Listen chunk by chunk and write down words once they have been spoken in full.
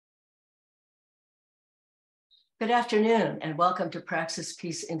Good afternoon, and welcome to Praxis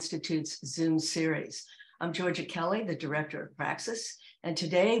Peace Institute's Zoom series. I'm Georgia Kelly, the Director of Praxis, and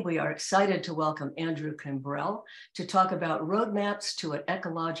today we are excited to welcome Andrew Kimbrell to talk about roadmaps to an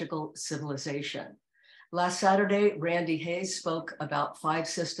ecological civilization. Last Saturday, Randy Hayes spoke about 5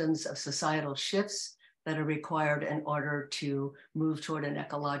 systems of societal shifts that are required in order to move toward an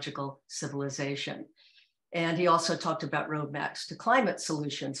ecological civilization. And he also talked about roadmaps to climate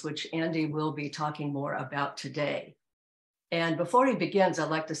solutions, which Andy will be talking more about today. And before he begins, I'd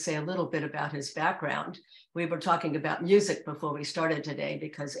like to say a little bit about his background. We were talking about music before we started today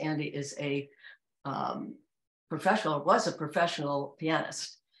because Andy is a was a professional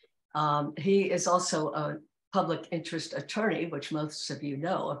pianist. He is also a public interest attorney, which most of you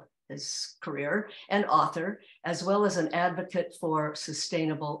know of his career, and author, as well as an advocate for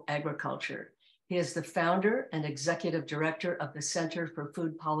sustainable agriculture. He is the founder and executive director of the Center for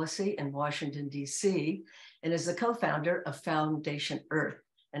Food Policy in Washington, D.C., and is the co-founder of Foundation Earth,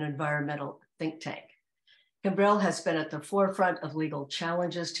 an environmental think tank. Kimbrell has been at the forefront of legal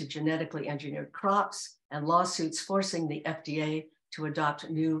challenges to genetically engineered crops and lawsuits forcing the FDA to adopt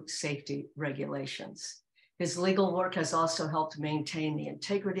new safety regulations. His legal work has also helped maintain the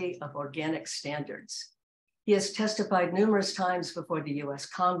integrity of organic standards. He has testified numerous times before the U.S.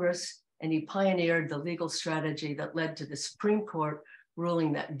 Congress, and he pioneered the legal strategy that led to the Supreme Court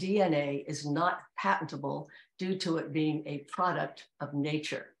ruling that DNA is not patentable due to it being a product of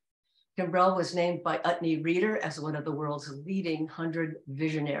nature. Kimbrell was named by Utne Reader as one of the world's leading 100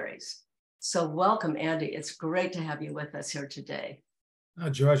 visionaries. So welcome, Andy. It's great to have you with us here today.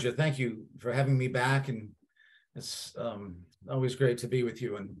 Oh, Georgia, thank you for having me back. And it's always great to be with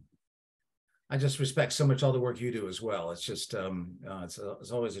you. And I just respect so much all the work you do as well. It's just,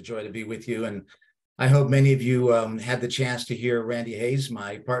 it's always a joy to be with you. And I hope many of you had the chance to hear Randy Hayes,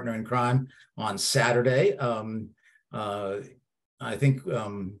 my partner in crime, on Saturday. I think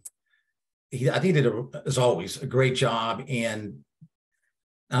he did, as always, a great job. And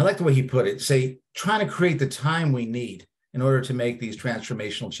I like the way he put it, trying to create the time we need in order to make these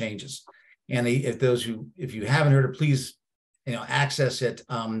transformational changes. And if you haven't heard it, please, access it.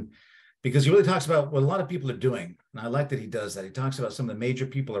 Because he really talks about what a lot of people are doing. And I like that he does that. He talks about some of the major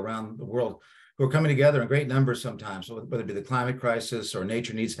people around the world who are coming together in great numbers sometimes, whether it be the climate crisis or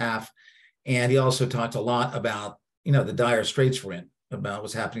nature needs half. And he also talked a lot about, the dire straits we're in, about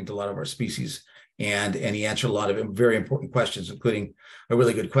what's happening to a lot of our species. And he answered a lot of very important questions, including a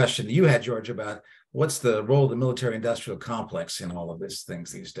really good question that you had, George, about what's the role of the military-industrial complex in all of these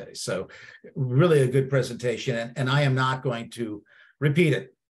things these days. So really a good presentation. And I am not going to repeat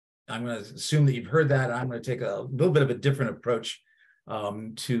it. I'm going to assume that you've heard that. I'm going to take a little bit of a different approach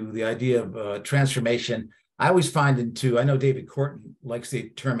to the idea of transformation. I always find I know David Corton likes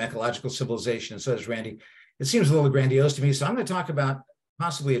the term ecological civilization, and so does Randy. It seems a little grandiose to me. So I'm going to talk about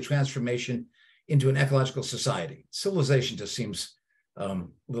possibly a transformation into an ecological society. Civilization just seems a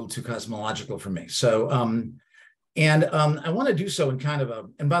little too cosmological for me. So, I want to do so in kind of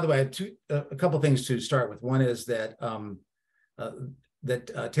and by the way, I have a couple of things to start with. One is that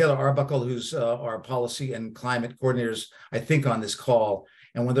Taylor Arbuckle, who's our policy and climate coordinators, I think, on this call.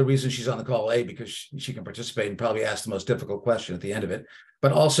 And one of the reasons she's on the call, because she can participate and probably ask the most difficult question at the end of it.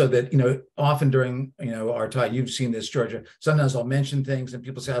 But also that, often during, our time, you've seen this, Georgia, sometimes I'll mention things and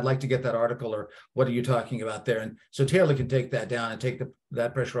people say, I'd like to get that article, or what are you talking about there? And so Taylor can take that down and take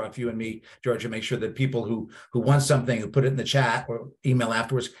that pressure off you and me, Georgia, make sure that people who want something, who put it in the chat or email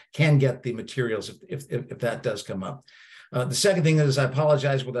afterwards, can get the materials if that does come up. The second thing is I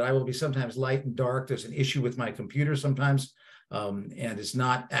apologize that I will be sometimes light and dark. There's an issue with my computer sometimes, and it's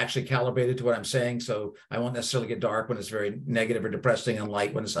not actually calibrated to what I'm saying. So I won't necessarily get dark when it's very negative or depressing, and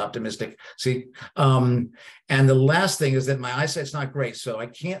light when it's optimistic. See? And the last thing is that my eyesight's not great. So I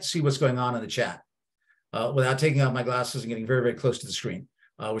can't see what's going on in the chat without taking off my glasses and getting very, very close to the screen,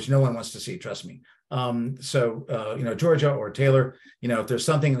 which no one wants to see, trust me. Georgia or Taylor, if there's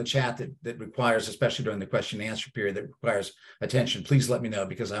something in the chat that requires, especially during the question and answer period, that requires attention, please let me know,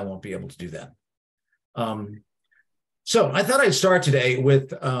 because I won't be able to do that. So I thought I'd start today with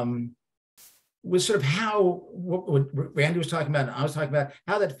sort of what Randy was talking about and I was talking about,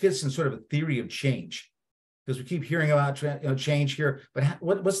 how that fits in sort of a theory of change, because we keep hearing about change here, but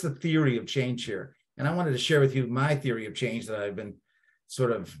what's the theory of change here? And I wanted to share with you my theory of change that I've been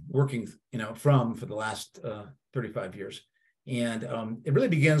sort of working, for the last 35 years. And it really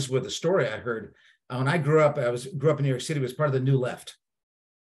begins with a story I heard when I grew up. I grew up in New York City, was part of the New Left.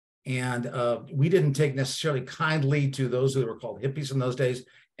 And we didn't take necessarily kindly to those who were called hippies in those days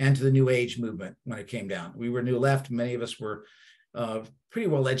and to the New Age movement when it came down. We were New Left. Many of us were pretty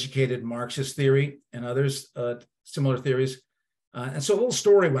well-educated Marxist theory and others, similar theories. And so a little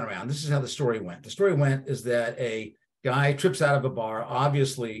story went around. This is how the story went. The story went is that a guy trips out of a bar,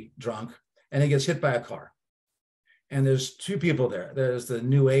 obviously drunk, and he gets hit by a car. And there's two people there. There's the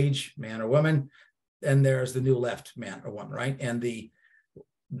new age man or woman, and there's the new left man or woman, right? And the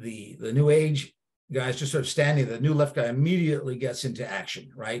new age guy's just sort of standing there. The new left guy immediately gets into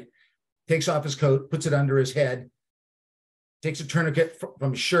action, right? Takes off his coat, puts it under his head, takes a tourniquet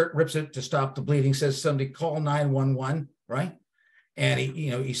from his shirt, rips it to stop the bleeding, says somebody call 911, right? And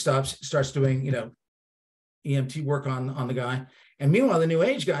he starts doing, EMT work on the guy. And meanwhile, the new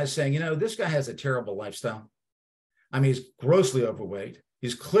age guy is saying, this guy has a terrible lifestyle. I mean, he's grossly overweight.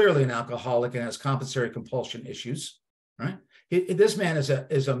 He's clearly an alcoholic and has compensatory compulsion issues, right? This man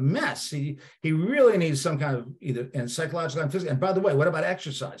is a mess. He really needs some kind of either psychological and physical. And by the way, what about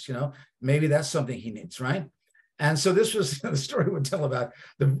exercise? Maybe that's something he needs, right? And so this was the story would tell about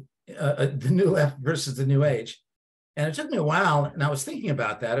the new left versus the new age. And it took me a while, and I was thinking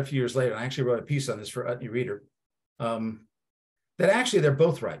about that a few years later. And I actually wrote a piece on this for Utney Reader, that actually they're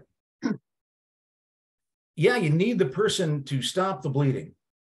both right. Yeah, you need the person to stop the bleeding.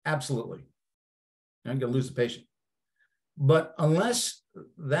 Absolutely. You're going to lose the patient. But unless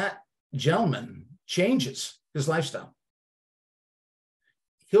that gentleman changes his lifestyle,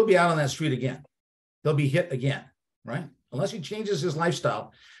 he'll be out on that street again. He'll be hit again, right? Unless he changes his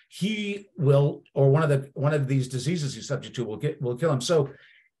lifestyle, he will, or one of these diseases he's subject to will kill him. So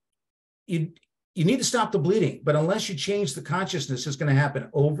you need to stop the bleeding, but unless you change the consciousness, it's going to happen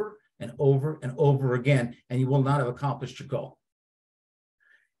over and over and over again, and you will not have accomplished your goal.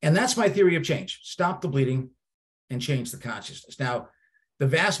 And that's my theory of change. Stop the bleeding and change the consciousness. Now, the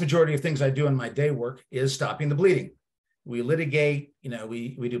vast majority of things I do in my day work is stopping the bleeding. We litigate,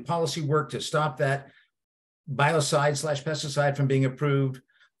 we do policy work to stop that biocide/pesticide from being approved,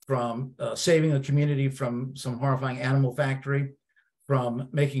 from saving a community from some horrifying animal factory, from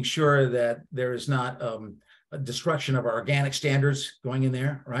making sure that there is not a destruction of our organic standards going in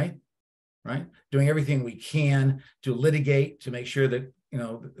there, right? Doing everything we can to litigate to make sure that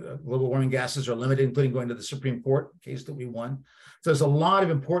global warming gases are limited, including going to the Supreme Court, case that we won. So there's a lot of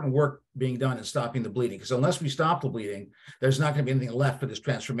important work being done in stopping the bleeding, because unless we stop the bleeding, there's not going to be anything left for this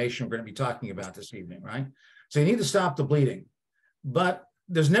transformation we're going to be talking about this evening, right? So you need to stop the bleeding, but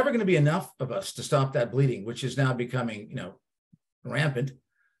there's never going to be enough of us to stop that bleeding, which is now becoming, rampant,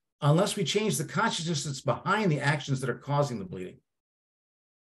 unless we change the consciousness that's behind the actions that are causing the bleeding,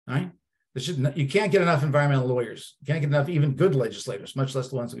 right? You can't get enough environmental lawyers. You can't get enough even good legislators, much less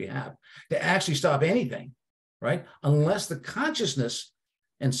the ones that we have, to actually stop anything, right? Unless the consciousness,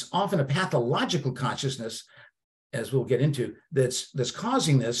 and it's often a pathological consciousness, as we'll get into, that's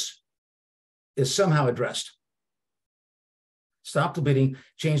causing this, is somehow addressed. Stop the bleeding,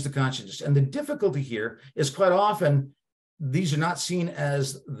 change the consciousness. And the difficulty here is quite often these are not seen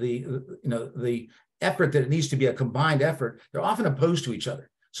as the effort that it needs to be a combined effort. They're often opposed to each other.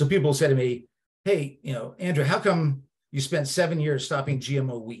 So people say to me, hey, Andrew, how come you spent 7 years stopping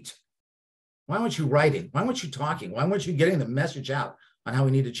GMO wheat? Why weren't you writing? Why weren't you talking? Why weren't you getting the message out on how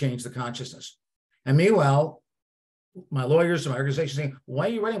we need to change the consciousness? And meanwhile, my lawyers and my organization saying, why are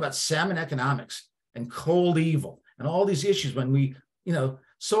you writing about salmon economics and cold evil and all these issues when we,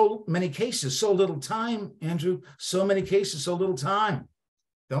 so many cases, so little time, Andrew, so many cases, so little time.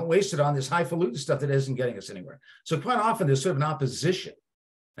 Don't waste it on this highfalutin stuff that isn't getting us anywhere. So quite often there's sort of an opposition,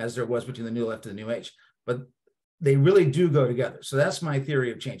 as there was between the new left and the new age, but they really do go together. So that's my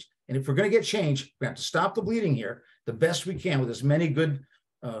theory of change. And if we're going to get change, we have to stop the bleeding here the best we can with as many good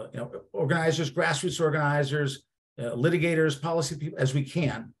organizers, grassroots organizers, litigators, policy people as we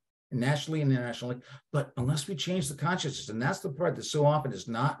can, nationally and internationally. But unless we change the consciousness, and that's the part that so often is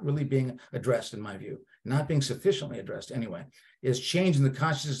not really being addressed, in my view, not being sufficiently addressed anyway, is changing the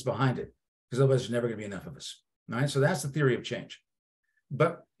consciousness behind it, because otherwise there's never going to be enough of us. All right, so that's the theory of change.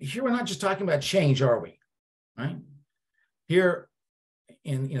 But here we're not just talking about change, are we? Right? Here,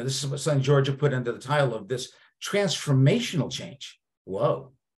 this is what Son Georgia put into the title of this, transformational change.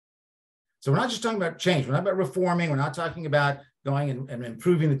 Whoa. So we're not just talking about change. We're not about reforming. We're not talking about going and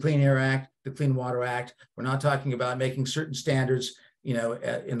improving the Clean Air Act, the Clean Water Act. We're not talking about making certain standards,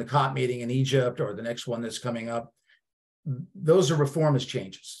 in the COP meeting in Egypt or the next one that's coming up. Those are reformist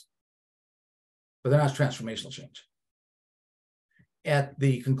changes, but they're not transformational change. At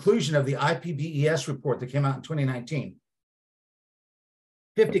the conclusion of the IPBES report that came out in 2019,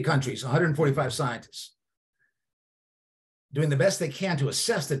 50 countries, 145 scientists, doing the best they can to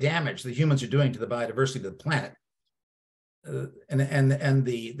assess the damage that humans are doing to the biodiversity of the planet.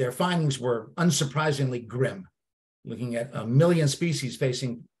 Their findings were unsurprisingly grim. looking at 1 million species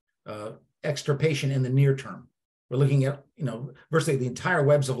facing extirpation in the near term. We're looking at, virtually the entire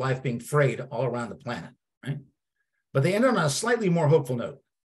webs of life being frayed all around the planet, right? But they ended on a slightly more hopeful note.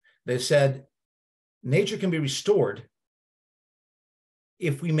 They said, nature can be restored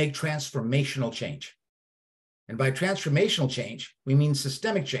if we make transformational change. And by transformational change, we mean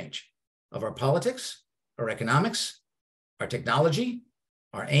systemic change of our politics, our economics, our technology,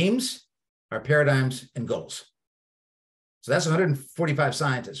 our aims, our paradigms, and goals. So that's 145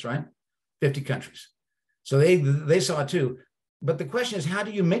 scientists, right? 50 countries. So they saw it too. But the question is, how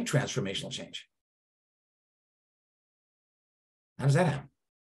do you make transformational change? How does that happen?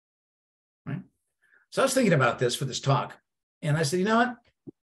 Right? So I was thinking about this for this talk, and I said, you know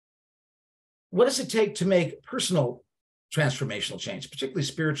what does it take to make personal transformational change, particularly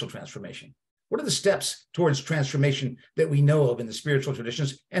spiritual transformation? What are the steps towards transformation that we know of in the spiritual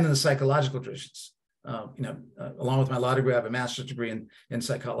traditions and in the psychological traditions? Along with my law degree, I have a master's degree in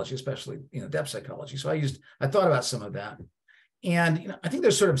psychology, especially depth psychology. So I thought about some of that, and I think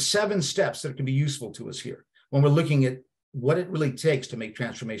there's sort of 7 steps that can be useful to us here when we're looking at what it really takes to make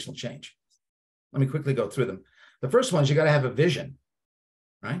transformational change. Let me quickly go through them. The first one is you got to have a vision,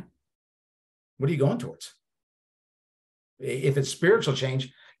 right? What are you going towards? If it's spiritual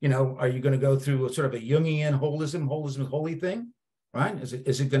change, are you going to go through a sort of a Jungian holism holy thing, right?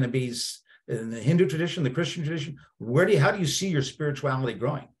 Is it going to be in the Hindu tradition, the Christian tradition? How do you see your spirituality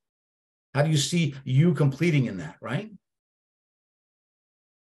growing? How do you see you completing in that, right?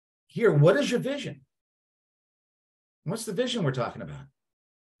 Here, what is your vision? What's the vision we're talking about?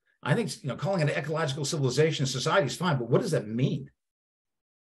 I think, calling it an ecological civilization society is fine, but what does that mean,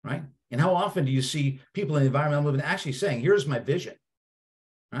 right? And how often do you see people in the environmental movement actually saying, here's my vision,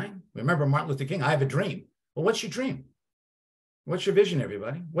 right? Remember Martin Luther King, I have a dream. Well, what's your dream? What's your vision,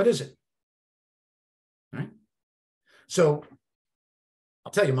 everybody? What is it? Right? So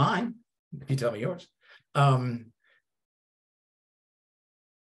I'll tell you mine, if you tell me yours. And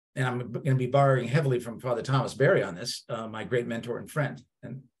I'm going to be borrowing heavily from Father Thomas Berry on this, my great mentor and friend.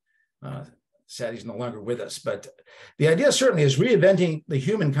 And sad he's no longer with us. But the idea certainly is reinventing the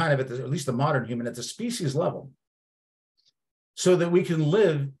human kind of at least the modern human at the species level, so that we can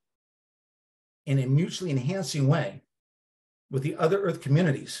live in a mutually enhancing way with the other Earth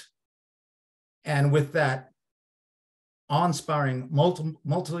communities, and with that awe-inspiring,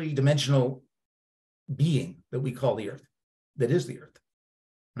 multi-dimensional being that we call the Earth, that is the Earth,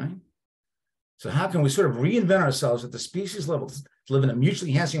 right? So how can we sort of reinvent ourselves at the species level to live in a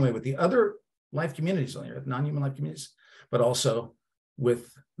mutually enhancing way with the other life communities on the Earth, non-human life communities, but also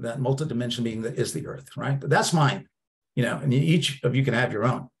with that multi-dimensional being that is the Earth, right? But that's mine, and each of you can have your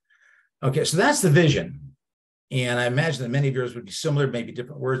own. Okay, so that's the vision. And I imagine that many of yours would be similar, maybe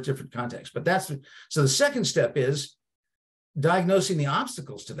different words, different contexts. But so the second step is diagnosing the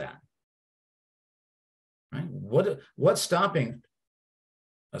obstacles to that. Right? What's stopping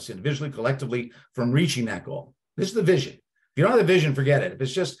us individually, collectively, from reaching that goal? This is the vision. If you don't have the vision, forget it. If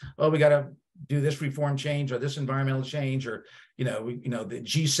it's just, we got to do this reform change or this environmental change, or the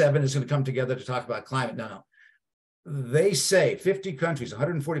G7 is going to come together to talk about climate. No. They say 50 countries,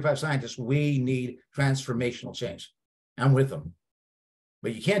 145 scientists, we need transformational change. I'm with them.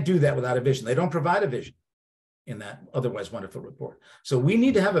 But you can't do that without a vision. They don't provide a vision in that otherwise wonderful report. So we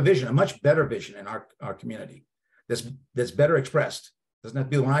need to have a vision, a much better vision in our community that's better expressed. Doesn't have to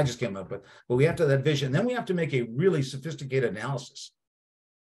be the one I just came up with, but we have to have that vision. And then we have to make a really sophisticated analysis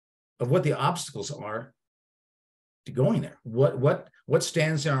of what the obstacles are to going there. What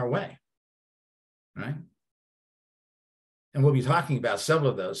stands in our way, right? And we'll be talking about several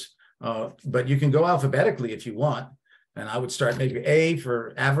of those, but you can go alphabetically if you want. And I would start maybe A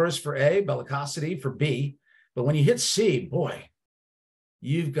for avarice for A, bellicosity for B. But when you hit C, boy,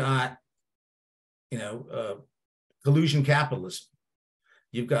 you've got, collusion capitalism.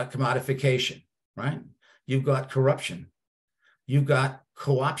 You've got commodification, right? You've got corruption. You've got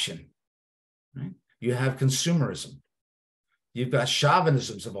co-option, right? You have consumerism. You've got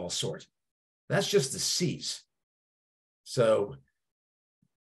chauvinisms of all sorts. That's just the C's. So,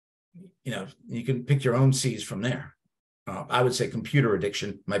 you can pick your own C's from there. I would say computer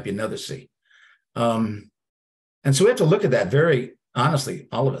addiction might be another C. And so we have to look at that very honestly,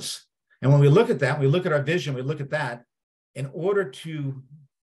 all of us. And when we look at that, we look at our vision, we look at that, in order to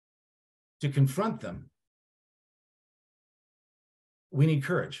confront them, we need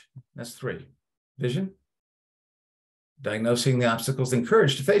courage. That's 3. Vision, diagnosing the obstacles, and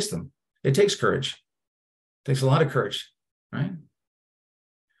courage to face them. It takes courage. It takes a lot of courage, right?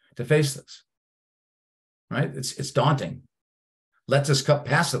 To face this, right? It's daunting. Lets us cut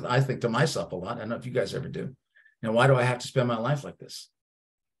past it, I think, to myself a lot. I don't know if you guys ever do. Now, why do I have to spend my life like this?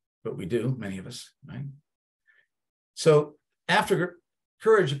 But we do, many of us, right? So after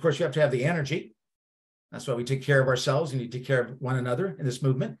courage, of course, you have to have the energy. That's why we take care of ourselves and you take care of one another in this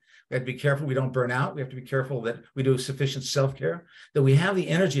movement. We have to be careful we don't burn out. We have to be careful that we do sufficient self-care, that we have the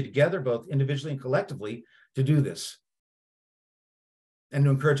energy together, both individually and collectively, to do this. And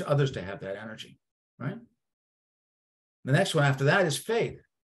to encourage others to have that energy, right? The next one after that is faith.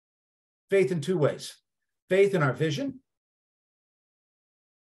 Faith in two ways. Faith in our vision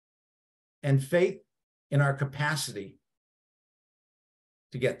and faith in our capacity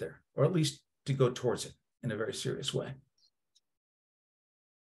to get there, or at least to go towards it in a very serious way.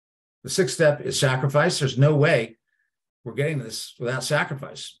 The sixth step is sacrifice. There's no way we're getting to this without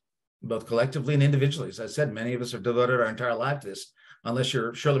sacrifice, both collectively and individually. As I said, many of us have devoted our entire life to this. Unless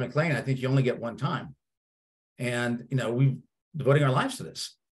you're Shirley MacLaine, I think you only get one time. And, we're devoting our lives to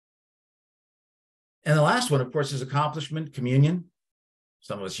this. And the last one, of course, is accomplishment, communion.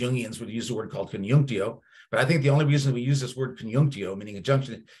 Some of us Jungians would use the word called conjunctio, but I think the only reason we use this word conjunctio, meaning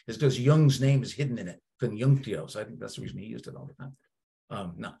conjunction, is because Jung's name is hidden in it, conjunctio. So I think that's the reason he used it all the time.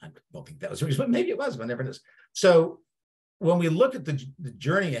 No, I don't think that was the reason, but maybe it was, but never is. So when we look at the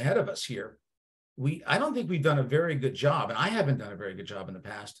journey ahead of us here, I don't think we've done a very good job, and I haven't done a very good job in the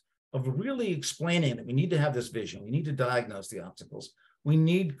past, of really explaining that we need to have this vision. We need to diagnose the obstacles. We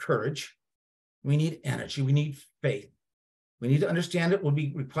need courage. We need energy. We need faith. We need to understand it will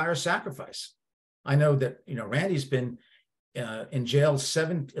require sacrifice. I know that, Randy's been in jail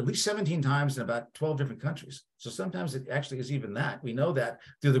at least 17 times in about 12 different countries. So sometimes it actually is even that. We know that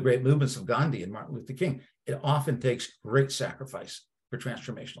through the great movements of Gandhi and Martin Luther King. It often takes great sacrifice for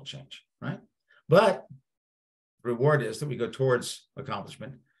transformational change, right? But the reward is that we go towards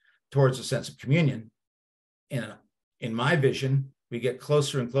accomplishment, towards a sense of communion. And in my vision, we get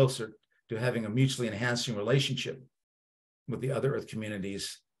closer and closer to having a mutually enhancing relationship with the other Earth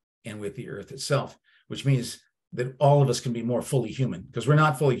communities and with the Earth itself, which means that all of us can be more fully human, because we're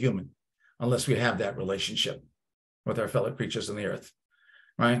not fully human unless we have that relationship with our fellow creatures on the Earth,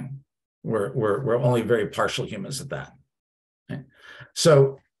 right? We're only very partial humans at that. Okay?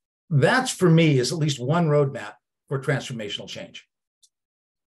 So that's, for me, is at least one roadmap for transformational change.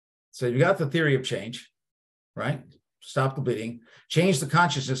 So you got the theory of change, right? Stop the bleeding, change the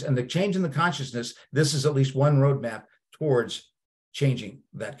consciousness, and the change in the consciousness, this is at least one roadmap towards changing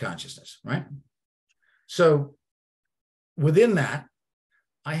that consciousness, right? So within that,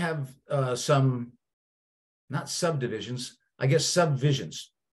 I have some, not subdivisions, I guess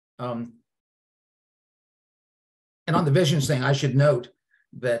subvisions. And on the visions thing, I should note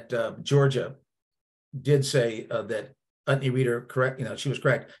that Georgia did say that Utney Reader, correct, she was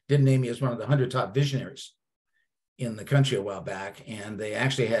correct, did name me as one of the 100 top visionaries in the country a while back. And they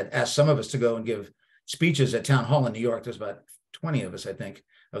actually had asked some of us to go and give speeches at Town Hall in New York. There's about 20 of us, I think,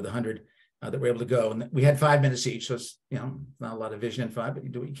 of the 100 that were able to go. And we had 5 minutes each. So it's, not a lot of vision in 5, but you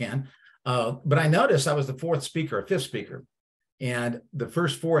do what you can. But I noticed I was the 4th speaker, or 5th speaker. And the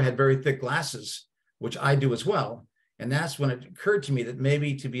first 4 had very thick glasses, which I do as well. And that's when it occurred to me that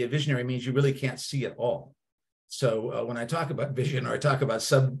maybe to be a visionary means you really can't see it all. So when I talk about vision, or I talk about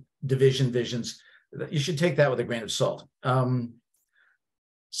subdivision visions, you should take that with a grain of salt.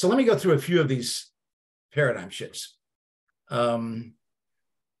 So let me go through a few of these paradigm shifts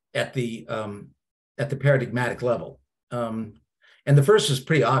at the paradigmatic level. And the first is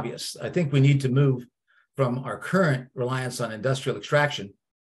pretty obvious. I think we need to move from our current reliance on industrial extraction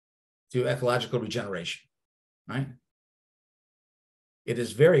to ecological regeneration, right? It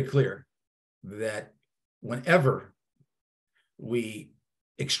is very clear that whenever we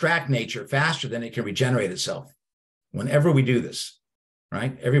extract nature faster than it can regenerate itself, whenever we do this,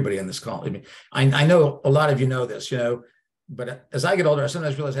 right? Everybody on this call, I know a lot of you know this, but as I get older, I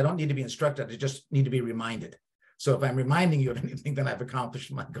sometimes realize I don't need to be instructed. I just need to be reminded. So if I'm reminding you of anything, then I've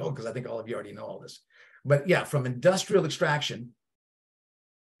accomplished my goal, because I think all of you already know all this. But yeah, from industrial extraction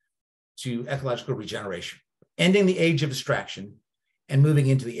to ecological regeneration, ending the age of extraction and moving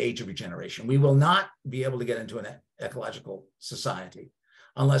into the age of regeneration. We will not be able to get into an ecological society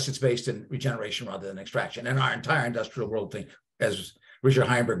unless it's based in regeneration rather than extraction. And our entire industrial world thing, as Richard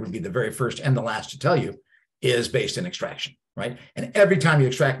Heinberg would be the very first and the last to tell you, is based in extraction, right? And every time you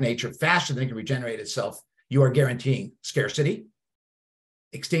extract nature faster than it can regenerate itself, you are guaranteeing scarcity,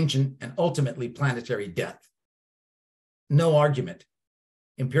 extinction, and ultimately planetary death. No argument.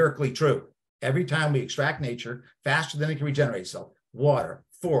 Empirically true. Every time we extract nature faster than it can regenerate itself, water,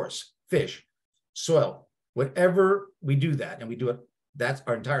 forests, fish, soil, whatever we do that, and we do it, that's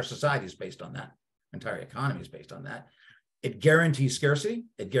our entire society is based on that. Entire economy is based on that. It guarantees scarcity,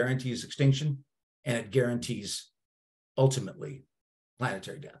 it guarantees extinction, and it guarantees ultimately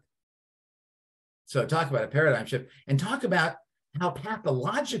planetary death. So talk about a paradigm shift and talk about how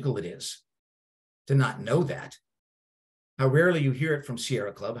pathological it is to not know that. How rarely you hear it from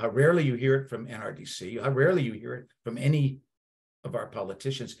Sierra Club, how rarely you hear it from NRDC, how rarely you hear it from any of our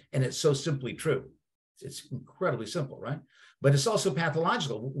politicians. And it's so simply true. It's incredibly simple, right? But it's also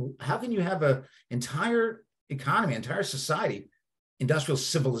pathological. How can you have an entire economy, entire society, industrial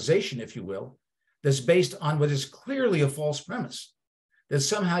civilization, if you will, that's based on what is clearly a false premise, that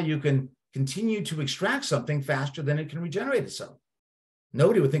somehow you can continue to extract something faster than it can regenerate itself?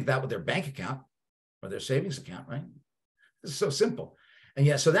 Nobody would think that with their bank account or their savings account, right? It's so simple. And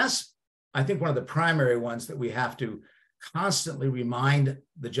yet, so that's, I think, one of the primary ones that we have to constantly remind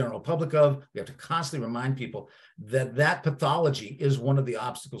the general public of. We have to constantly remind people that that pathology is one of the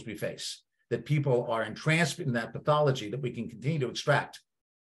obstacles we face, that people are entranced in that pathology that we can continue to extract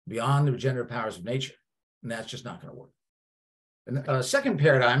beyond the regenerative powers of nature. And that's just not going to work. And the second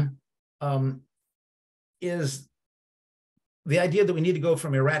paradigm is the idea that we need to go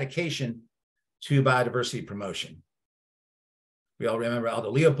from eradication to biodiversity promotion. We all remember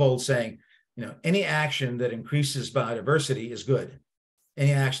Aldo Leopold saying, any action that increases biodiversity is good.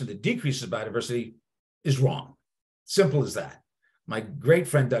 Any action that decreases biodiversity is wrong. Simple as that. My great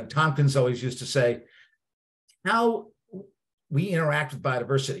friend Doug Tompkins always used to say, how we interact with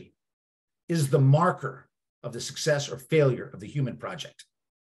biodiversity is the marker of the success or failure of the human project.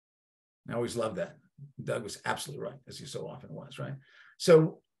 I always loved that. Doug was absolutely right, as he so often was, right?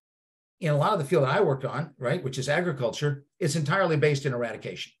 So in a lot of the field that I worked on, right, which is agriculture, it's entirely based in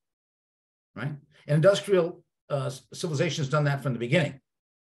eradication, right? And industrial civilization has done that from the beginning.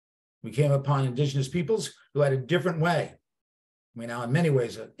 We came upon indigenous peoples who had a different way. Now, in many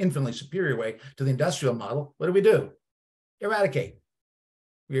ways, an infinitely superior way to the industrial model. What do? Eradicate.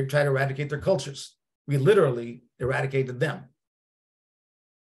 We try to eradicate their cultures. We literally eradicated them,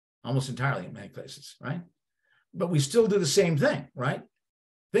 almost entirely in many places, right? But we still do the same thing, right?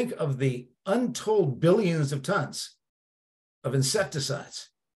 Think of the untold billions of tons of insecticides,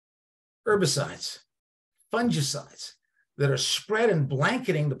 herbicides, fungicides that are spread and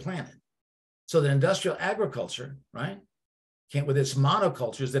blanketing the planet, so that industrial agriculture, right, with its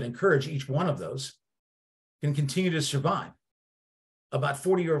monocultures that encourage each one of those, can continue to survive. About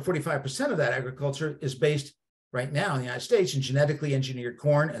 40 or 45% of that agriculture is based right now in the United States in genetically engineered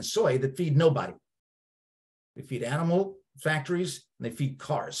corn and soy that feed nobody. They feed animal factories and they feed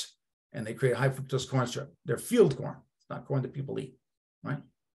cars, and they create high fructose corn syrup. They're field corn. It's not corn that people eat, right?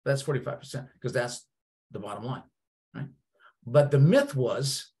 That's 45% because that's the bottom line, right? But the myth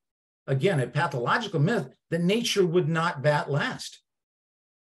was, again, a pathological myth, that nature would not last,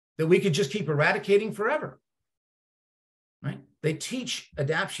 that we could just keep eradicating forever, right? They teach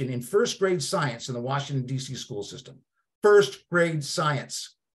adaptation in first grade science in the Washington, D.C. school system, first grade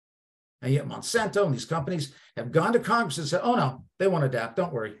science. And yet Monsanto and these companies have gone to Congress and said, oh, no, they won't adapt.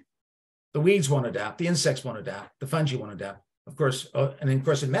 Don't worry. The weeds won't adapt. The insects won't adapt. The fungi won't adapt. Of course, and of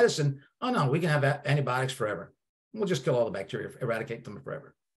course in medicine, oh, no, we can have antibiotics forever. We'll just kill all the bacteria, eradicate them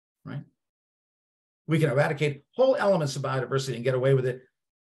forever, right? We can eradicate whole elements of biodiversity and get away with it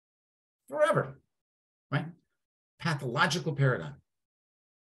forever, right? Pathological paradigm,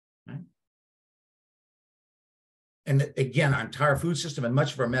 right? And again, our entire food system and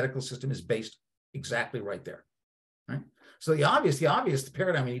much of our medical system is based exactly right there, right? So the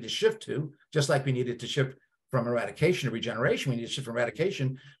paradigm we need to shift to, just like we needed to shift from eradication to regeneration, we need to shift from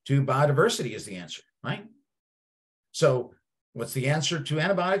eradication to biodiversity is the answer, right? So what's the answer to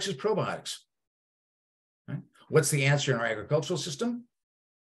antibiotics is probiotics, right? What's the answer in our agricultural system?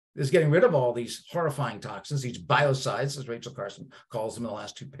 Is getting rid of all these horrifying toxins, these biocides, as Rachel Carson calls them in the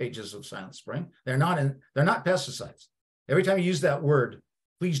last 2 pages of Silent Spring. They're not pesticides. Every time you use that word,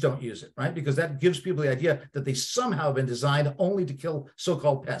 please don't use it, right? Because that gives people the idea that they somehow have been designed only to kill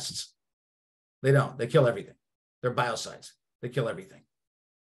so-called pests. They don't. They kill everything. They're biocides. They kill everything.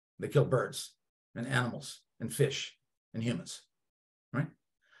 They kill birds and animals and fish and humans, right?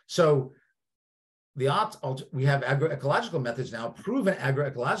 So we have agroecological methods now, proven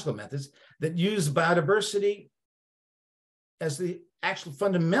agroecological methods that use biodiversity as the actual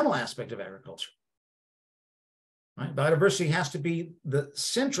fundamental aspect of agriculture, right? Biodiversity has to be the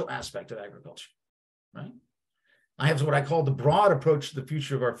central aspect of agriculture, right? I have what I call the broad approach to the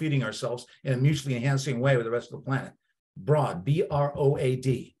future of our feeding ourselves in a mutually enhancing way with the rest of the planet. Broad,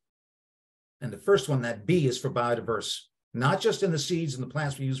 B-R-O-A-D. And the first one, that B, is for biodiverse. Not just in the seeds and the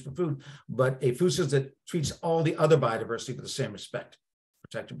plants we use for food, but a food system that treats all the other biodiversity with the same respect,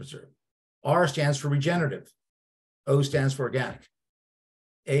 protect and preserve. R stands for regenerative. O stands for organic.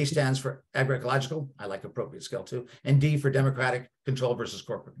 A stands for agroecological. I like appropriate scale too. And D for democratic control versus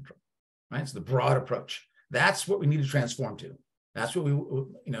corporate control, right? It's the broad approach. That's what we need to transform to. That's what we,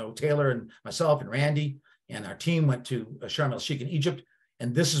 Taylor and myself and Randy and our team went to Sharm el-Sheikh in Egypt.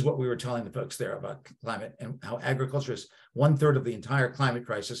 And this is what we were telling the folks there about climate and how agriculture is 1/3 of the entire climate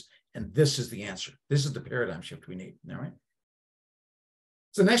crisis. And this is the answer. This is the paradigm shift we need. All right.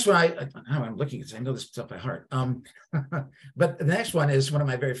 So the next one, I'm looking at, I know this stuff by heart. But the next one is one of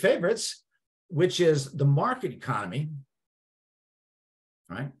my very favorites, which is the market economy,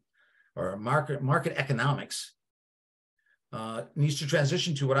 right? Or market economics needs to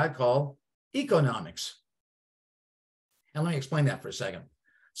transition to what I call economics. And let me explain that for a second.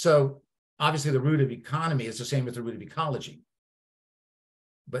 So obviously the root of economy is the same as the root of ecology.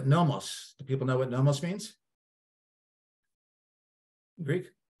 But nomos, do people know what nomos means?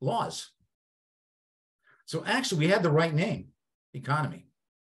 Greek, laws. So actually we had the right name, economy,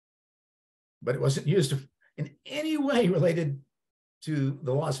 but it wasn't used in any way related to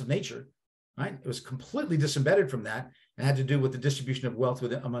the laws of nature, right? It was completely disembedded from that and had to do with the distribution of wealth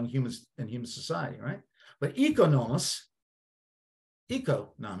among humans and human society, right? But economics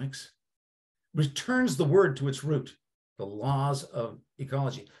returns the word to its root, the laws of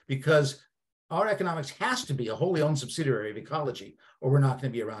ecology, because our economics has to be a wholly owned subsidiary of ecology, or we're not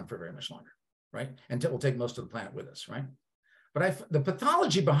going to be around for very much longer, right? And we'll take most of the planet with us, right? But the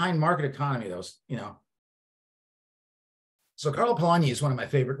pathology behind market economy, those, so Karl Polanyi is one of my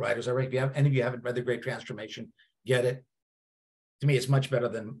favorite writers. If any of you haven't read The Great Transformation, get it. To me, it's much better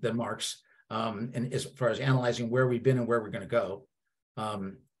than Marx. And as far as analyzing where we've been and where we're going to go,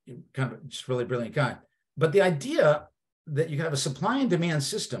 kind of just really brilliant guy. But the idea that you can have a supply and demand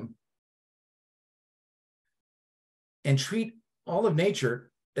system and treat all of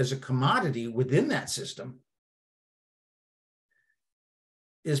nature as a commodity within that system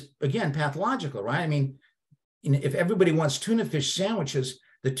is, again, pathological, right? I mean, if everybody wants tuna fish sandwiches,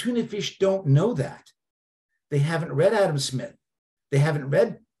 the tuna fish don't know that. They haven't read Adam Smith. They haven't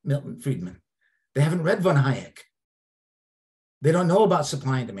read Milton Friedman. They haven't read von Hayek. They don't know about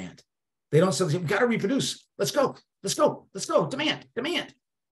supply and demand. They don't say, we've got to reproduce. Let's go. Demand.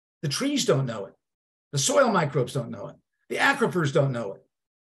 The trees don't know it. The soil microbes don't know it. The aquifers don't know it.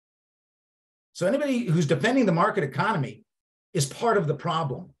 So anybody who's defending the market economy is part of the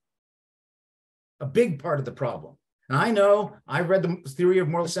problem, a big part of the problem. And I know, I've read the theory of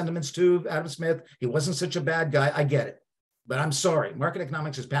moral sentiments too, Adam Smith. He wasn't such a bad guy. I get it. But I'm sorry, market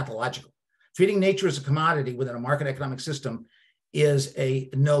economics is pathological. Treating nature as a commodity within a market economic system is a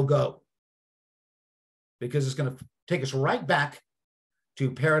no-go, because it's going to take us right back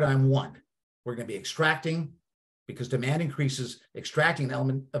to paradigm one. We're going to be extracting, because demand increases, extracting an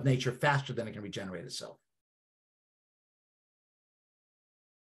element of nature faster than it can regenerate itself.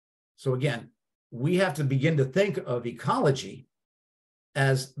 So again, we have to begin to think of ecology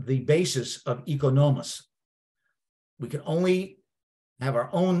as the basis of economos. We can only have our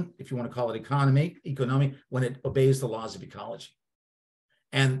own, if you want to call it economy, when it obeys the laws of ecology.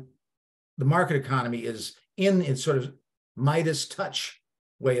 And the market economy is in its sort of Midas touch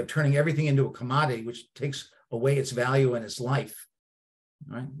way of turning everything into a commodity, which takes away its value and its life.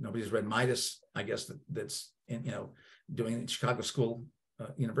 Right? Nobody's read Midas, I guess, that's in, doing Chicago School,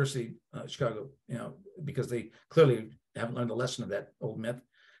 University, Chicago, because they clearly haven't learned the lesson of that old myth.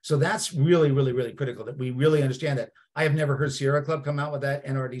 So that's really, really, really critical that we really understand that. I have never heard Sierra Club come out with that,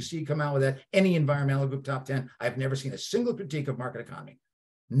 NRDC come out with that, any environmental group top 10. I've never seen a single critique of market economy.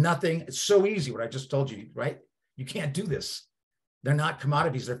 Nothing. It's so easy what I just told you, right? You can't do this. They're not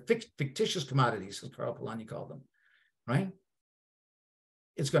commodities. They're fictitious commodities, as Karl Polanyi called them, right?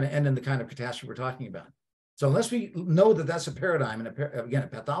 It's going to end in the kind of catastrophe we're talking about. So unless we know that that's a paradigm, and again, a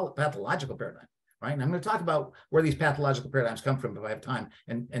pathological paradigm, right? And I'm going to talk about where these pathological paradigms come from if I have time.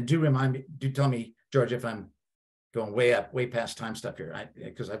 And do remind me, do tell me, George, if I'm going way past time stuff here,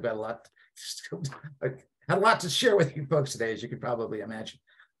 because I've got I had a lot to share with you folks today, as you could probably imagine.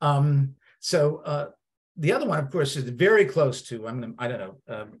 The other one, of course, is very close to, I don't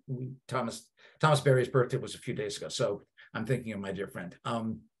know, Thomas Berry's birthday was a few days ago. So I'm thinking of my dear friend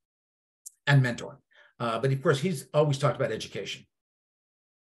and mentor. But of course, he's always talked about education,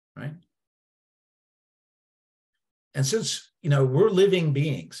 right? And since, we're living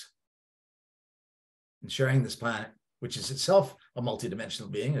beings and sharing this planet, which is itself a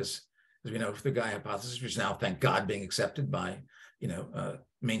multidimensional being, as we know, the Gaia hypothesis, which is now, thank God, being accepted by,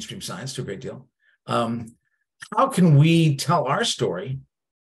 mainstream science to a great deal. How can we tell our story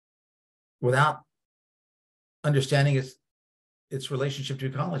without understanding its relationship to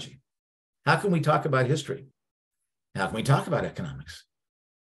ecology? How can we talk about history? How can we talk about economics?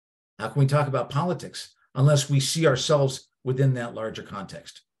 How can we talk about politics unless we see ourselves within that larger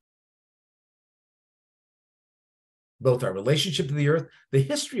context? Both our relationship to the earth, the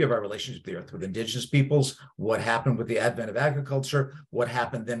history of our relationship to the earth with indigenous peoples, what happened with the advent of agriculture, what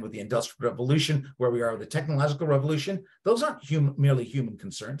happened then with the Industrial Revolution, where we are with the technological revolution. Those aren't merely human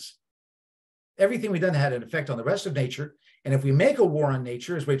concerns. Everything we've done had an effect on the rest of nature. And if we make a war on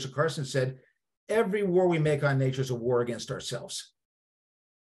nature, as Rachel Carson said, every war we make on nature is a war against ourselves.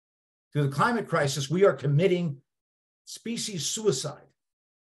 Through the climate crisis, we are committing species suicide,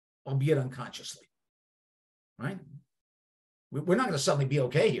 albeit unconsciously, right? We're not going to suddenly be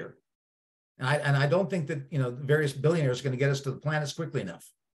okay here. And I don't think that, various billionaires are going to get us to the planets quickly enough.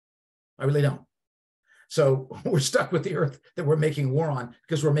 I really don't. So we're stuck with the earth that we're making war on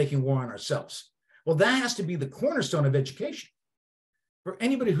because we're making war on ourselves. Well, that has to be the cornerstone of education. For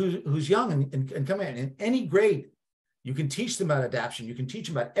anybody who's young and coming in any grade, you can teach them about adaptation. You can teach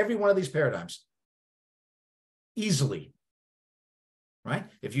them about every one of these paradigms easily, right?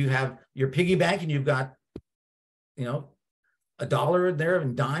 If you have your piggy bank and you've got, $1 there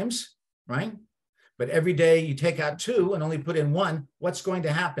in dimes, right? But every day you take out 2 and only put in 1, what's going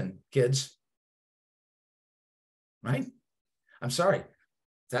to happen, kids? Right? I'm sorry.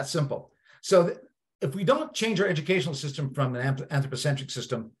 It's that simple. So if we don't change our educational system from an anthropocentric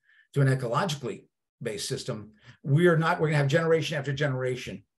system to an ecologically based system, we're going to have generation after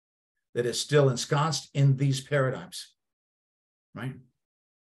generation that is still ensconced in these paradigms, right?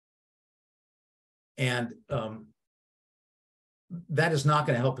 And that is not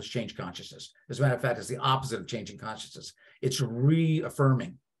going to help us change consciousness. As a matter of fact, it's the opposite of changing consciousness. It's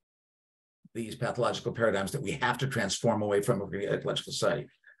reaffirming these pathological paradigms that we have to transform away from ecological society.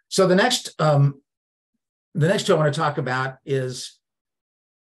 So the next two I want to talk about is,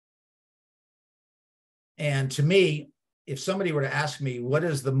 and to me, if somebody were to ask me what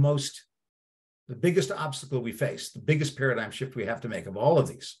is the biggest obstacle we face, the biggest paradigm shift we have to make of all of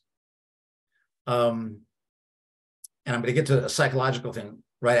these, and I'm going to get to a psychological thing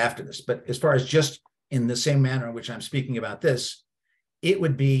right after this, but as far as just in the same manner in which I'm speaking about this, it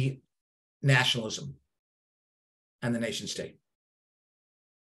would be nationalism and the nation state.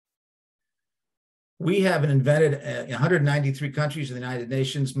 We have invented in 193 countries in the United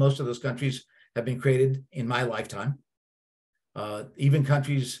Nations. Most of those countries have been created in my lifetime. Even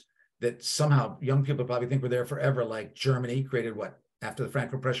countries that somehow young people probably think were there forever, like Germany, created what? After the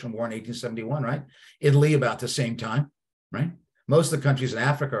Franco-Prussian War in 1871, right? Italy about the same time, right? Most of the countries in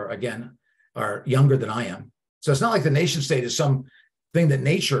Africa, again, are younger than I am. So it's not like the nation state is some thing that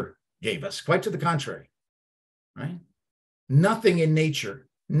nature gave us. Quite to the contrary, right? Nothing in nature,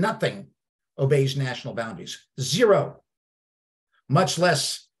 nothing obeys national boundaries. Zero. Much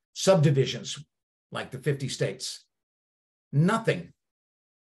less subdivisions like the 50 states. Nothing,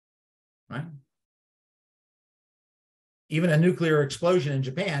 right? Even a nuclear explosion in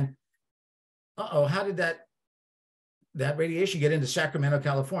Japan, how did that radiation get into Sacramento,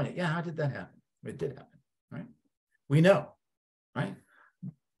 California? Yeah, how did that happen? It did happen, right? We know, right?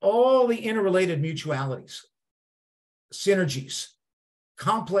 All the interrelated mutualities, synergies,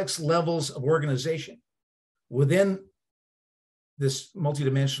 complex levels of organization within this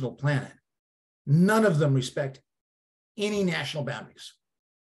multidimensional planet, none of them respect any national boundaries.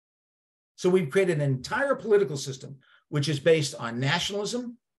 So we've created an entire political system which is based on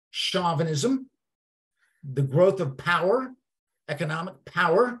nationalism, chauvinism, the growth of power, economic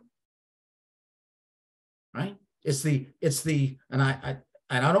power, right? It's the, and I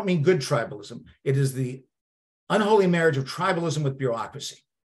don't mean good tribalism. It is the unholy marriage of tribalism with bureaucracy,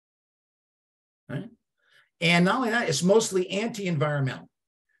 right? And not only that, it's mostly anti-environmental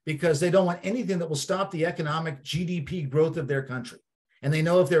because they don't want anything that will stop the economic GDP growth of their country. And they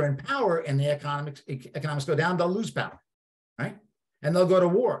know if they're in power and the economics go down, they'll lose power, right? And they'll go to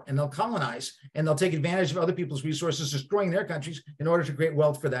war and they'll colonize and they'll take advantage of other people's resources, destroying their countries in order to create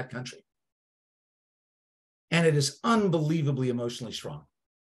wealth for that country. And it is unbelievably emotionally strong.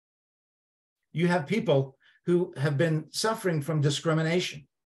 You have people who have been suffering from discrimination,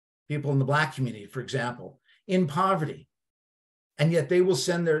 people in the Black community, for example, in poverty, and yet they will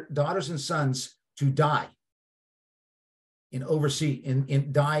send their daughters and sons to die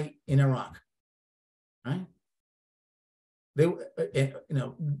die in Iraq, right? They,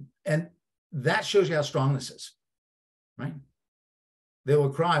 and that shows you how strong this is, right? They will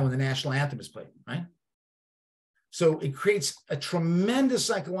cry when the national anthem is played, right? So it creates a tremendous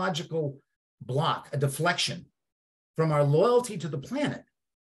psychological block, a deflection from our loyalty to the planet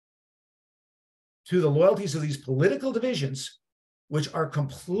to the loyalties of these political divisions, which are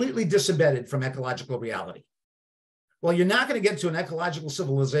completely disembedded from ecological reality. Well, you're not going to get to an ecological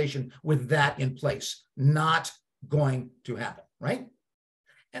civilization with that in place. Not going to happen, right?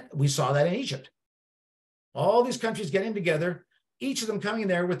 And we saw that in Egypt. All these countries getting together, each of them coming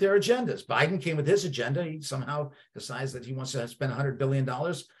there with their agendas. Biden came with his agenda. He somehow decides that he wants to spend $100 billion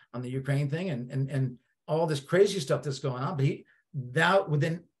on the Ukraine thing and all this crazy stuff that's going on. But now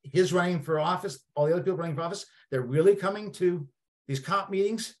within his running for office, all the other people running for office, they're really coming to these COP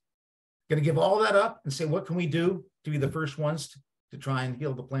meetings, going to give all that up and say, what can we do to be the first ones to try and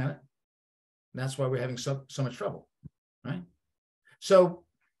heal the planet? And that's why we're having so much trouble, right? So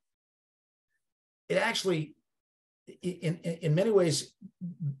it actually, in many ways,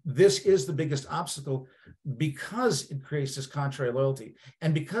 this is the biggest obstacle because it creates this contrary loyalty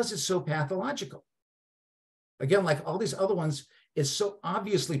and because it's so pathological. Again, like all these other ones, it's so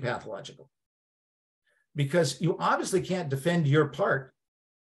obviously pathological because you obviously can't defend your part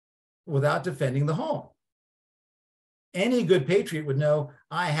without defending the whole. Any good patriot would know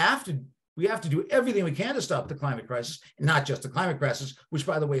we have to do everything we can to stop the climate crisis, and not just the climate crisis, which,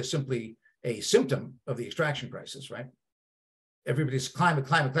 by the way, is simply a symptom of the extraction crisis, right? Everybody's climate.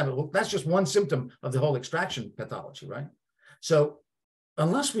 Well, that's just one symptom of the whole extraction pathology, right? So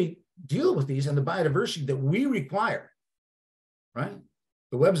unless we deal with these and the biodiversity that we require, right?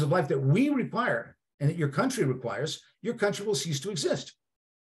 The webs of life that we require and that your country requires, your country will cease to exist.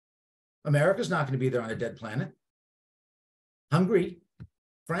 America's not going to be there on a dead planet. Hungary,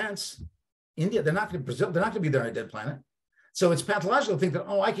 France, India, Brazil, they're not going to be there on a dead planet. So it's pathological to think that,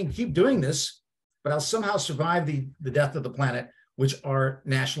 I can keep doing this, but I'll somehow survive the death of the planet, which our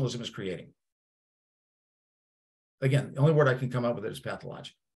nationalism is creating. Again, the only word I can come up with is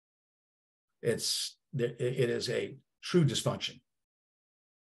pathological. It is a true dysfunction.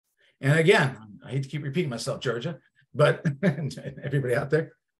 And again, I hate to keep repeating myself, Georgia, but everybody out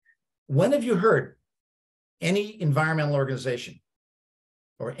there, when have you heard any environmental organization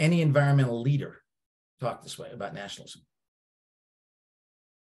or any environmental leader talk this way about nationalism?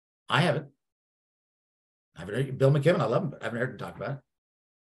 I haven't heard Bill McKibben, I love him, but I haven't heard him talk about it.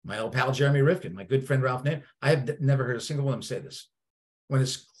 My old pal, Jeremy Rifkin, my good friend, Ralph Nader, I have never heard a single one of them say this when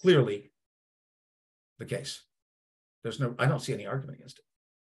it's clearly the case. I don't see any argument against it.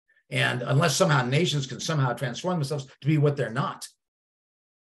 And unless somehow nations can somehow transform themselves to be what they're not,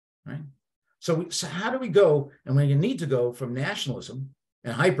 right? So how do we go, and when you need to go from nationalism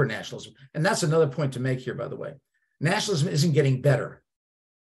and hyper-nationalism, and that's another point to make here, by the way, nationalism isn't getting better.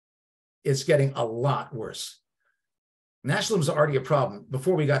 It's getting a lot worse. Nationalism is already a problem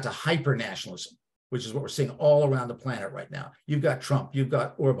before we got to hyper-nationalism, which is what we're seeing all around the planet right now. You've got Trump, you've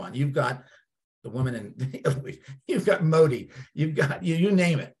got Orban, you've got the woman in Italy, you've got Modi, you've got, you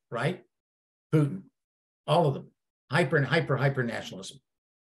name it, right? Putin, all of them, hyper nationalism.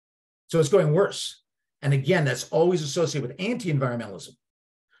 So it's going worse. And again, that's always associated with anti-environmentalism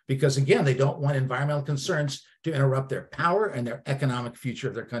because again, they don't want environmental concerns to interrupt their power and their economic future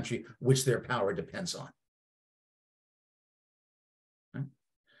of their country, which their power depends on. Right?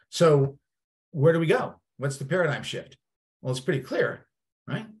 So where do we go? What's the paradigm shift? Well, it's pretty clear,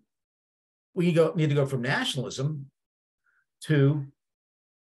 right? We need to go from nationalism to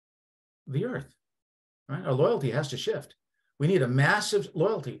the earth, right? Our loyalty has to shift. We need a massive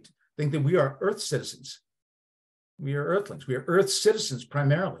loyalty to think that we are earth citizens. We are earthlings. We are earth citizens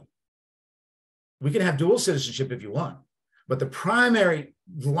primarily. We can have dual citizenship if you want, but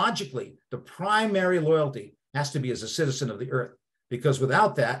logically, the primary loyalty has to be as a citizen of the earth, because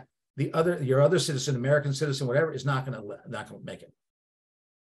without that, your other citizen, American citizen, whatever, is not going to make it,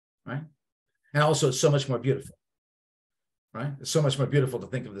 right? And also, it's so much more beautiful, right? It's so much more beautiful to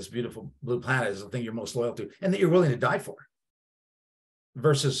think of this beautiful blue planet as the thing you're most loyal to and that you're willing to die for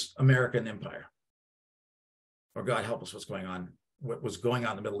versus American empire. Or God help us, what was going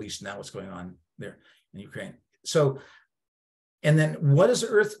on in the Middle East, now what's going on there in Ukraine. So, and then what is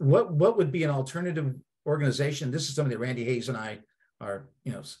Earth, what would be an alternative organization? This is something that Randy Hayes and I are,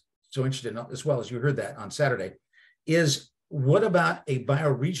 so interested in, as well as you heard that on Saturday, is what about a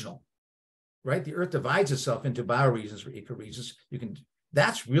bioregional? Right? The Earth divides itself into bioregions or ecoregions.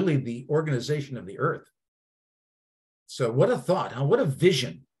 That's really the organization of the Earth. So what a thought, what a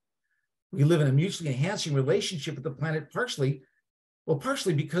vision. We live in a mutually enhancing relationship with the planet, partially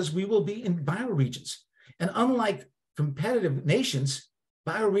because we will be in bioregions. And unlike competitive nations,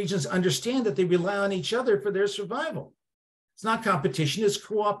 bioregions understand that they rely on each other for their survival. It's not competition, it's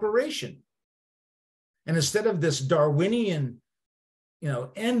cooperation. And instead of this Darwinian,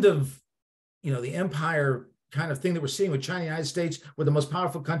 end of the empire kind of thing that we're seeing with China and the United States, where the most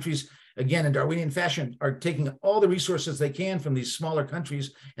powerful countries, again, in Darwinian fashion, are taking all the resources they can from these smaller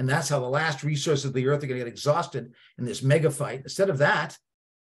countries. And that's how the last resources of the earth are going to get exhausted in this mega fight. Instead of that,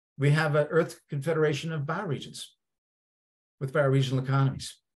 we have an Earth Confederation of bioregions with bioregional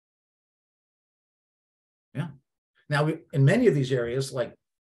economies. Yeah. Now, in many of these areas, like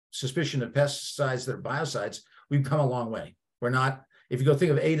suspicion of pesticides that are biocides, we've come a long way. We're not, if you go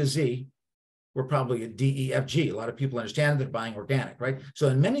think of A to Z, we're probably at D, E, F, G. A lot of people understand they're buying organic, right? So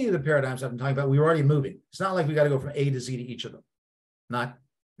in many of the paradigms I've been talking about, we were already moving. It's not like we got to go from A to Z to each of them. Not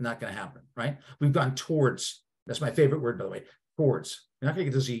going to happen, right? We've gone towards. That's my favorite word, by the way. Towards. You're not going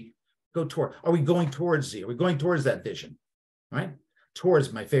to get to Z. Go toward. Are we going towards Z? Are we going towards that vision, right?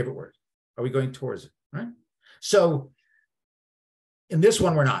 Towards, my favorite word. Are we going towards it, right? So in this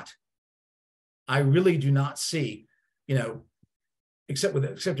one, we're not. I really do not see, except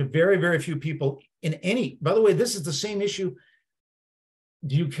to very, very few people in any, by the way, this is the same issue.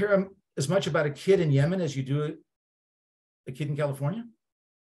 Do you care as much about a kid in Yemen as you do a kid in California?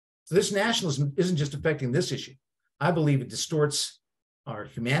 So this nationalism isn't just affecting this issue. I believe it distorts our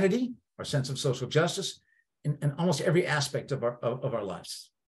humanity, our sense of social justice, in almost every aspect of our lives.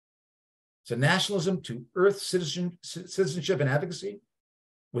 So nationalism to earth citizenship and advocacy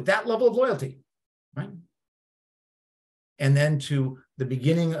with that level of loyalty, right? And then to the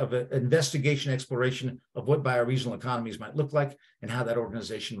beginning of an investigation, exploration of what bioregional economies might look like and how that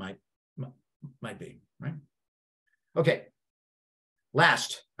organization might be, right? Okay,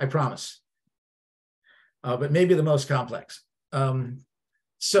 last, I promise, but maybe the most complex.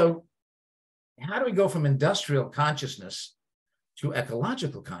 So how do we go from industrial consciousness to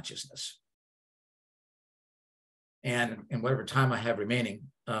ecological consciousness? And in whatever time I have remaining,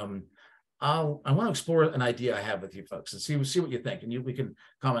 I want to explore an idea I have with you folks and see what you think. And we can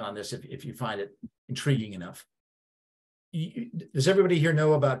comment on this if you find it intriguing enough. Does everybody here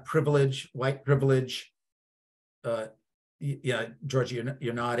know about privilege, white privilege? Yeah, Georgie,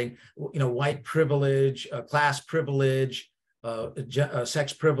 you're nodding. White privilege, class privilege,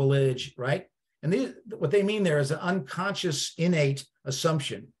 sex privilege, right? And what they mean there is an unconscious, innate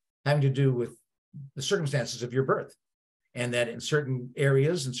assumption having to do with the circumstances of your birth. And that in certain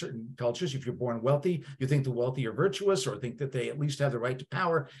areas, in certain cultures, if you're born wealthy, you think the wealthy are virtuous or think that they at least have the right to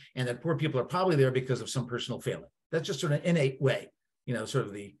power, and that poor people are probably there because of some personal failing. That's just sort of an innate way, sort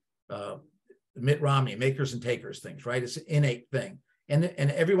of the Mitt Romney, makers and takers things, right? It's an innate thing. And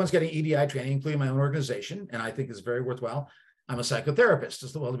everyone's getting EDI training, including my own organization, and I think it's very worthwhile. I'm a psychotherapist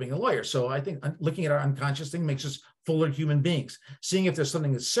as well as being a lawyer. So I think looking at our unconscious thing makes us fuller human beings. Seeing if there's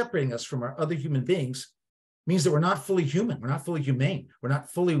something that's separating us from our other human beings means that we're not fully human. We're not fully humane. We're not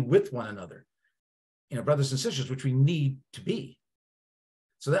fully with one another, brothers and sisters, which we need to be.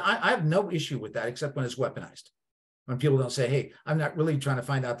 So that I have no issue with that, except when it's weaponized. When people don't say, hey, I'm not really trying to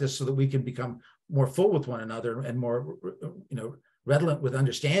find out this so that we can become more full with one another and more, redolent with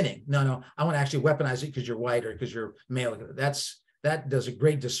understanding. No, I want to actually weaponize it because you're white or because you're male. That does a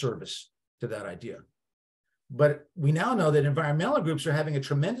great disservice to that idea. But we now know that environmental groups are having a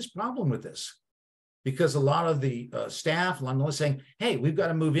tremendous problem with this, because a lot of the staff, London is saying, hey, we've got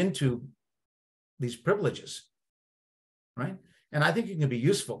to move into these privileges, right? And I think it can be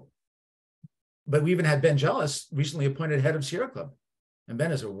useful. But we even had Ben Jealous recently appointed head of Sierra Club. And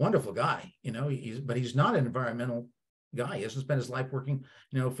Ben is a wonderful guy, but he's not an environmental guy. He hasn't spent his life working,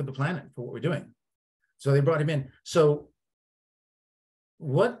 for the planet, for what we're doing. So they brought him in. So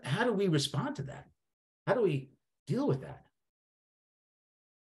how do we respond to that? How do we deal with that?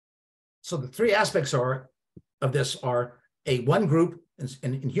 So the three aspects of this are one group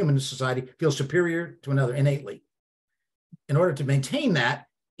in human society feels superior to another innately. In order to maintain that,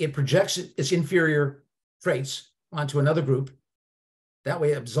 it projects its inferior traits onto another group. That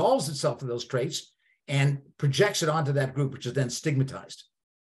way it absolves itself of those traits and projects it onto that group, which is then stigmatized.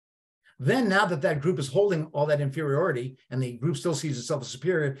 Then now that group is holding all that inferiority and the group still sees itself as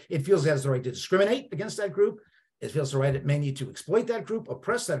superior, it feels it has the right to discriminate against that group. It feels the right it may need to exploit that group,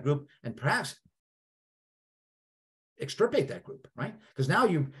 oppress that group, and perhaps extirpate that group, right? Because now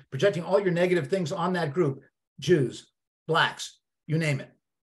you're projecting all your negative things on that group, Jews, blacks, you name it,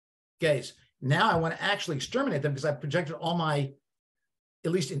 gays. Now I want to actually exterminate them because I've projected all my,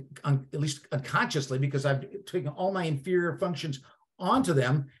 at least unconsciously, because I've taken all my inferior functions onto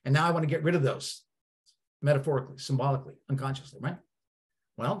them, and now I want to get rid of those, metaphorically, symbolically, unconsciously, right?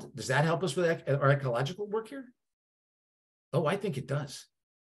 Well, does that help us with our ecological work here? Oh, I think it does.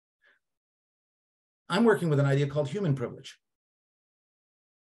 I'm working with an idea called human privilege,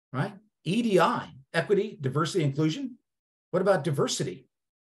 right? EDI, equity, diversity, inclusion. What about diversity?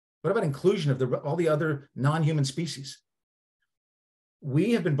 What about inclusion of all the other non-human species?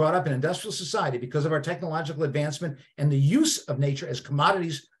 We have been brought up in industrial society because of our technological advancement and the use of nature as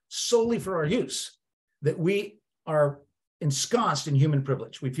commodities solely for our use, that we are ensconced in human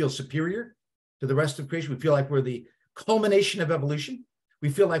privilege. We feel superior to the rest of creation. We feel like we're the culmination of evolution. We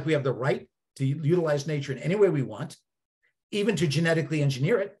feel like we have the right to utilize nature in any way we want, even to genetically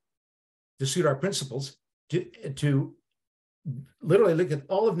engineer it to suit our principles, to literally look at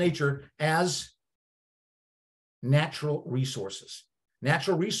all of nature as natural resources.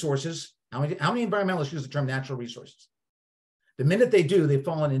 Natural resources, how many environmentalists use the term natural resources? The minute they do, they've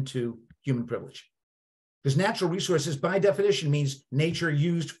fallen into human privilege. Because natural resources, by definition, means nature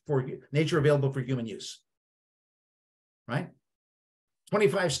available for human use, right?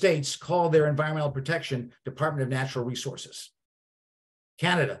 25 states call their environmental protection Department of Natural Resources.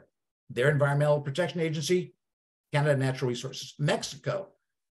 Canada, their Environmental Protection Agency, Canada Natural Resources. Mexico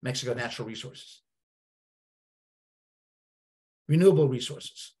Natural Resources. Renewable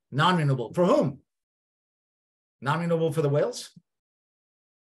resources, non-renewable. For whom? Non-renewable for the whales?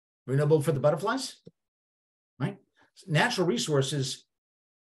 Renewable for the butterflies? Right? Natural resources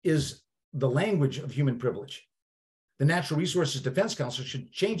is the language of human privilege. The Natural Resources Defense Council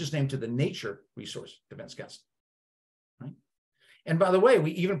should change its name to the Nature Resource Defense Council. Right? And by the way,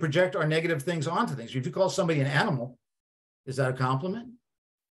 we even project our negative things onto things. If you call somebody an animal, is that a compliment?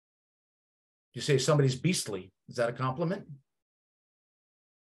 If you say somebody's beastly, is that a compliment?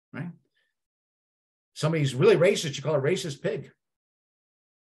 Right? Somebody's really racist, you call a racist pig.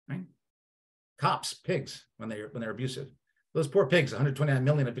 Right? Cops, pigs, when they're abusive. Those poor pigs, 129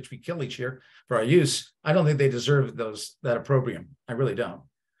 million of which we kill each year for our use, I don't think they deserve that opprobrium. I really don't.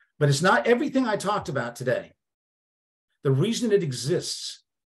 But it's not everything I talked about today. The reason it exists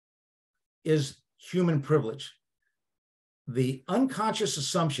is human privilege. The unconscious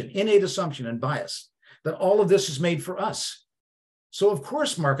assumption, innate assumption and bias that all of this is made for us. So of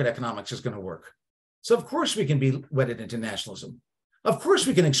course market economics is going to work. So of course we can be wedded into nationalism. Of course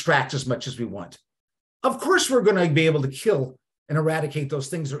we can extract as much as we want. Of course we're going to be able to kill and eradicate those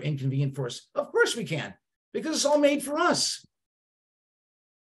things that are inconvenient for us. Of course we can, because it's all made for us.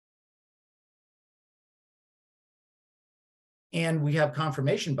 And we have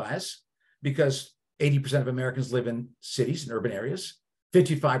confirmation bias because 80% of Americans live in cities and urban areas.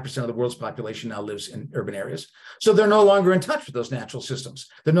 55% of the world's population now lives in urban areas. So they're no longer in touch with those natural systems.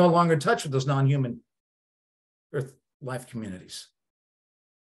 They're no longer in touch with those non-human earth life communities.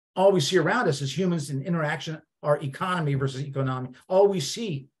 All we see around us is humans in interaction, our economy versus economy. All we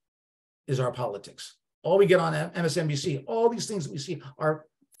see is our politics. All we get on MSNBC, all these things that we see are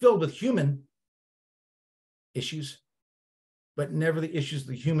filled with human issues, but never the issues of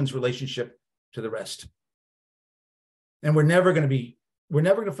the human's relationship to the rest. And we're never going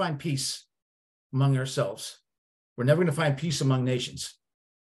to find peace among ourselves. We're never going to find peace among nations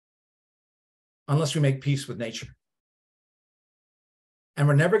unless we make peace with nature. And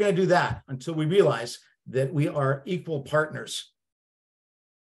we're never going to do that until we realize that we are equal partners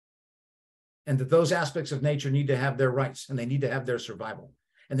and that those aspects of nature need to have their rights and they need to have their survival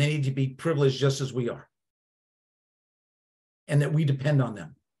and they need to be privileged just as we are and that we depend on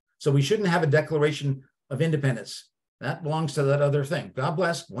them. So we shouldn't have a declaration of independence. That belongs to that other thing. God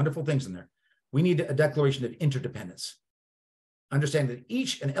bless, wonderful things in there. We need a declaration of interdependence. Understand that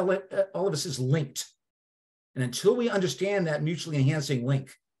each and all of us is linked. And until we understand that mutually enhancing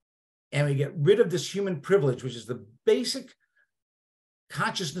link, and we get rid of this human privilege, which is the basic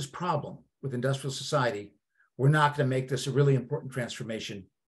consciousness problem with industrial society, we're not going to make this a really important transformation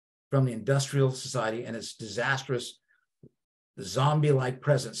from the industrial society and its disastrous, zombie-like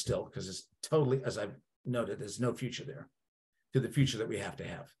present still, because it's totally, as I've noted, there's no future there, to the future that we have to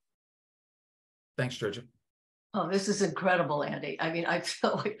have. Thanks, Georgia. Oh, this is incredible, Andy. I mean, I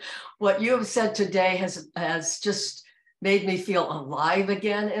feel like what you have said today has just made me feel alive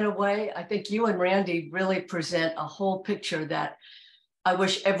again in a way. I think you and Randy really present a whole picture that I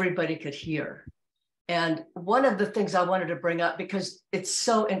wish everybody could hear. And one of the things I wanted to bring up, because it's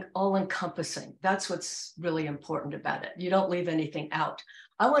so all-encompassing, that's what's really important about it. You don't leave anything out.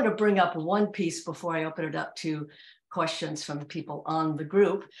 I want to bring up one piece before I open it up to questions from the people on the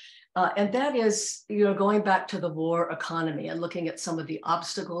group. And that is, going back to the war economy and looking at some of the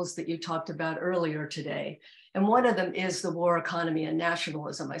obstacles that you talked about earlier today. And one of them is the war economy and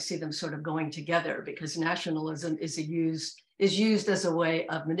nationalism. I see them sort of going together because nationalism is used as a way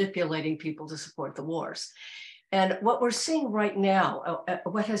of manipulating people to support the wars. And what we're seeing right now,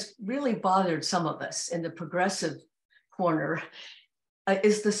 what has really bothered some of us in the progressive corner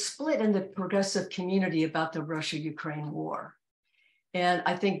is the split in the progressive community about the Russia-Ukraine war. And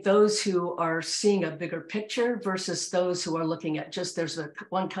I think those who are seeing a bigger picture versus those who are looking at just there's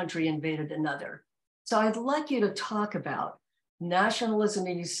one country invaded another. So I'd like you to talk about nationalism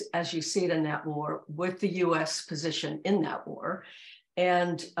as you see it in that war, with the U.S. position in that war,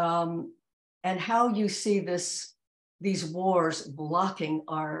 and how you see these wars blocking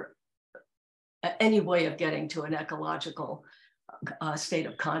any way of getting to an ecological state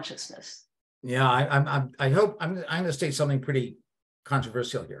of consciousness. Yeah, I hope I'm going to state something pretty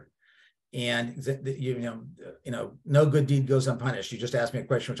controversial here, and no good deed goes unpunished. You just asked me a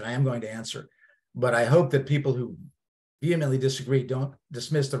question which I am going to answer, but I hope that people who vehemently disagree don't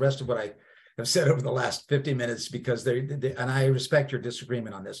dismiss the rest of what I have said over the last 50 minutes, because and I respect your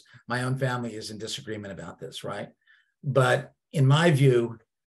disagreement on this. My own family is in disagreement about this, right? But in my view,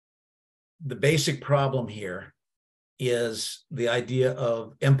 the basic problem here is the idea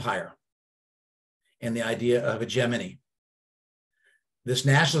of empire and the idea of hegemony. This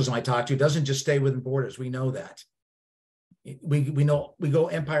nationalism I talked to doesn't just stay within borders. We know that. We go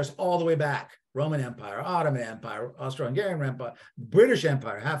empires all the way back. Roman Empire, Ottoman Empire, Austro-Hungarian Empire, British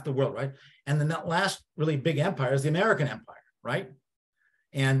Empire, half the world, right? And the last really big empire is the American Empire, right?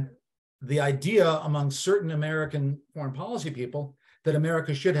 And the idea among certain American foreign policy people that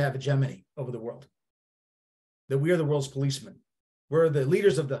America should have hegemony over the world, that we are the world's policemen. We're the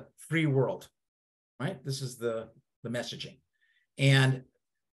leaders of the free world, right? This is the messaging. And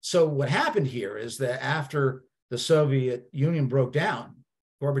so what happened here is that after the Soviet Union broke down,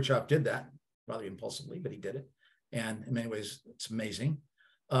 Gorbachev did that, rather impulsively, but he did it. And in many ways, it's amazing.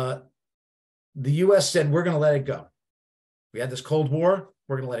 The US said, we're going to let it go. We had this Cold War,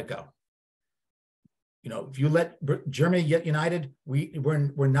 we're going to let it go. If you let Germany get united,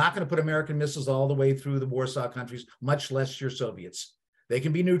 we're not going to put American missiles all the way through the Warsaw countries, much less your Soviets. They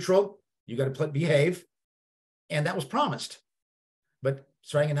can be neutral. You got to behave. And that was promised. But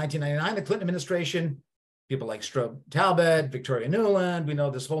starting in 1999, the Clinton administration, people like Strobe Talbot, Victoria Nuland, we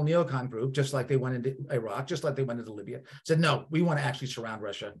know this whole neocon group, just like they went into Iraq, just like they went into Libya, said, no, we want to actually surround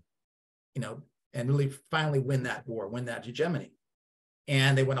Russia, and really finally win that war, win that hegemony.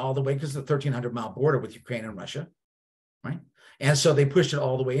 And they went all the way, because of the 1,300-mile border with Ukraine and Russia, right? And so they pushed it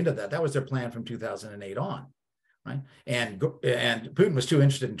all the way into that. That was their plan from 2008 on, right? And Putin was too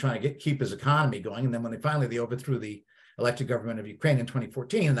interested in trying to keep his economy going. And then when they overthrew the elected government of Ukraine in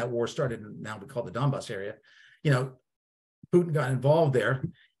 2014, and that war started in now we call the Donbass area, Putin got involved there.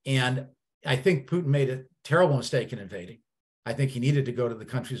 And I think Putin made a terrible mistake in invading. I think he needed to go to the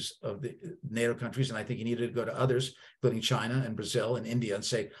countries of the NATO countries, and I think he needed to go to others, including China and Brazil and India, and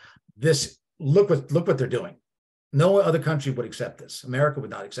say, look what they're doing. No other country would accept this. America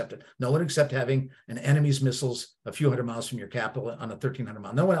would not accept it. No one would accept having an enemy's missiles a few hundred miles from your capital on a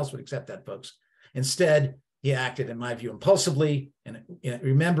 1,300-mile. No one else would accept that, folks. Instead, he acted, in my view, impulsively, and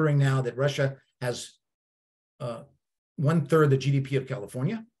remembering now that Russia has 1/3 the GDP of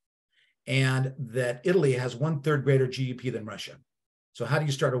California, and that Italy has 1/3 greater GDP than Russia. So how do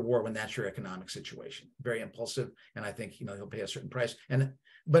you start a war when that's your economic situation? Very impulsive, and I think he'll pay a certain price.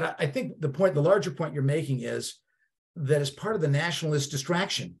 But I think the larger point you're making is that as part of the nationalist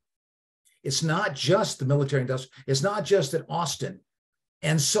distraction, it's not just the military industrial. It's not just that Austin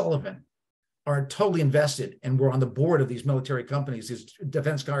and Sullivan are totally invested and we're on the board of these military companies, these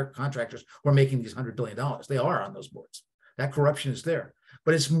defense contractors who are making these $100 billion. They are on those boards. That corruption is there.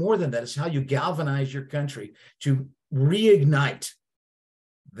 But it's more than that. It's how you galvanize your country to reignite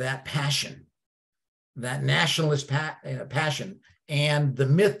that passion, that nationalist passion, and the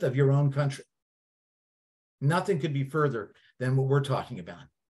myth of your own country. Nothing could be further than what we're talking about,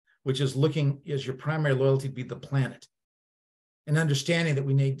 which is looking as your primary loyalty to be the planet, and understanding that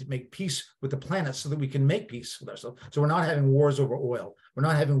we need to make peace with the planet so that we can make peace with ourselves. So we're not having wars over oil. We're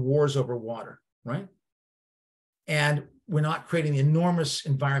not having wars over water, right? And we're not creating the enormous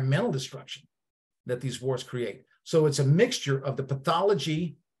environmental destruction that these wars create. So it's a mixture of the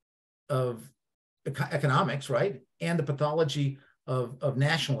pathology of economics, right? And the pathology of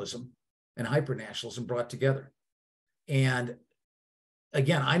nationalism and hyper-nationalism brought together. And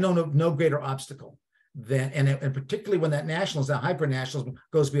again, I know no greater obstacle than, and particularly when that nationalism, that hyper-nationalism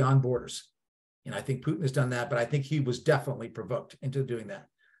goes beyond borders. And I think Putin has done that, but I think he was definitely provoked into doing that.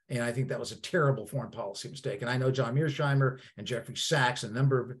 And I think that was a terrible foreign policy mistake. And I know John Mearsheimer and Jeffrey Sachs and a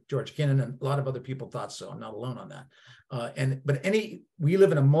number of George Kennan and a lot of other people thought so. I'm not alone on that. We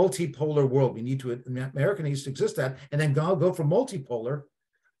live in a multipolar world. America needs to exist that, and then go from multipolar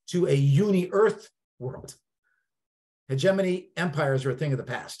to a uni-earth world. Hegemony, empires are a thing of the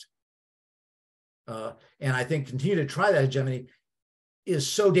past. And I think continue to try that hegemony is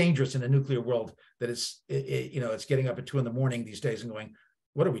so dangerous in a nuclear world that it's getting up at 2 a.m. these days and going,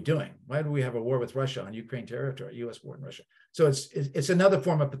 what are we doing? Why do we have a war with Russia on Ukraine territory, U.S. war in Russia? So it's another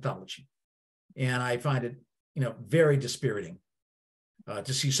form of pathology. And I find it, very dispiriting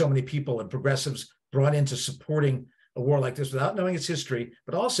to see so many people and progressives brought into supporting a war like this without knowing its history,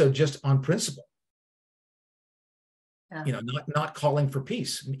 but also just on principle. Yeah. Not calling for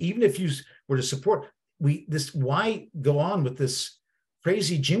peace. Even if you were to support why go on with this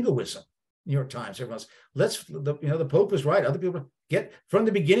crazy jingoism? New York Times, everyone's the Pope was right. Other people get from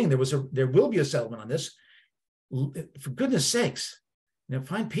the beginning. There will be a settlement on this. For goodness sakes,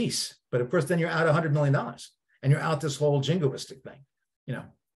 find peace. But of course, then you're out $100 million, and you're out this whole jingoistic thing.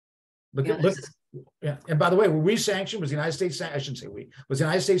 Look. Yeah. And by the way, were we sanctioned? Was the United States? I shouldn't say we. Was the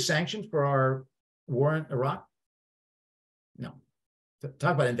United States sanctioned for our war in Iraq? No.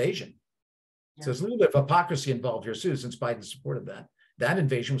 Talk about invasion. Yeah. So it's a little bit of hypocrisy involved here too, since Biden supported that. That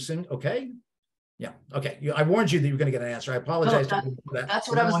invasion was okay. Yeah. Okay. I warned you that you were going to get an answer. I apologize. No, that's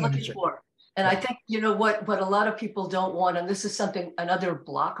what I was looking for. And I think, what a lot of people don't want, and this is another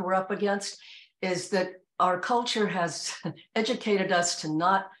block we're up against, is that our culture has educated us to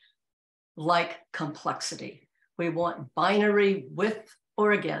not like complexity. We want binary, with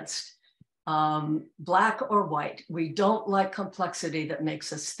or against, black or white. We don't like complexity that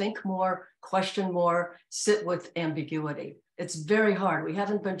makes us think more, question more, sit with ambiguity. It's very hard. We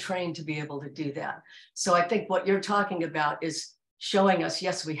haven't been trained to be able to do that. So I think what you're talking about is showing us,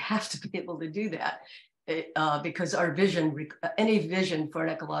 yes, we have to be able to do that because our vision, any vision for an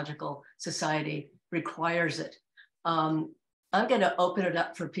ecological society requires it. I'm going to open it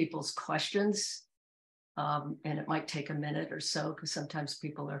up for people's questions, and it might take a minute or so because sometimes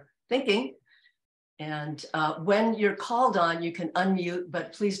people are thinking. And when you're called on, you can unmute,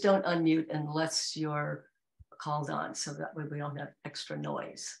 but please don't unmute unless you're called on, so that way we don't have extra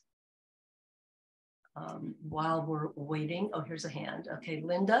noise. While we're waiting, oh, here's a hand. Okay,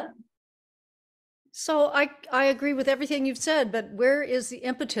 Linda. So I agree with everything you've said, but where is the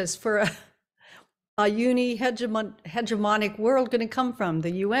impetus for a hegemonic world going to come from?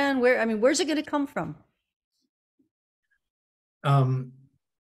 The UN? Where's it going to come from? One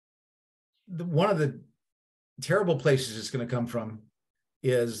of the terrible places it's going to come from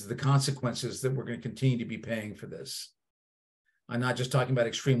is the consequences that we're going to continue to be paying for this. I'm not just talking about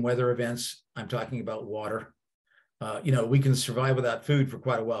extreme weather events. I'm talking about water. We can survive without food for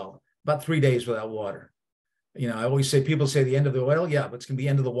quite a while, about 3 days without water. I always say, people say the end of the oil. Yeah, but it's going to be the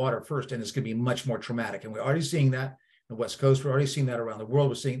end of the water first, and it's going to be much more traumatic. And we're already seeing that on the West Coast. We're already seeing that around the world.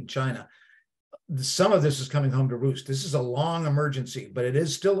 We're seeing it in China. Some of this is coming home to roost. This is a long emergency, but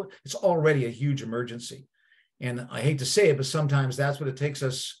it's already a huge emergency. And I hate to say it, but sometimes that's what it takes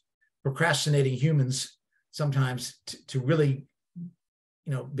us procrastinating humans sometimes to really,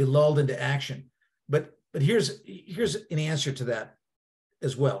 be lulled into action. But here's an answer to that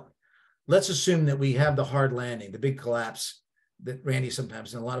as well. Let's assume that we have the hard landing, the big collapse that Randy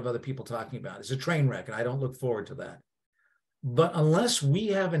sometimes and a lot of other people talking about. It's a train wreck, and I don't look forward to that. But unless we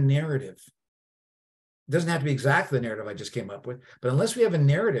have a narrative, it doesn't have to be exactly the narrative I just came up with, but unless we have a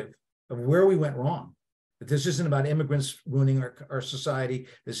narrative of where we went wrong, that this isn't about immigrants ruining our society,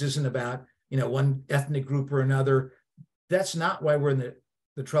 this isn't about one ethnic group or another. That's not why we're in the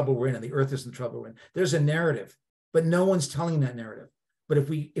trouble we're in, and the earth is in the trouble we're in. There's a narrative, but no one's telling that narrative. But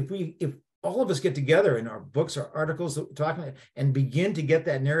if all of us get together in our books, our articles that we're talking about, and begin to get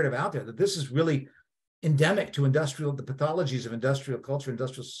that narrative out there, that this is really endemic to the pathologies of industrial culture,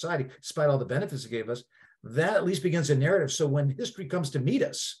 industrial society, despite all the benefits it gave us, that at least begins a narrative. So when history comes to meet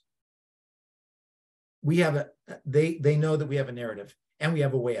us, they know that we have a narrative and we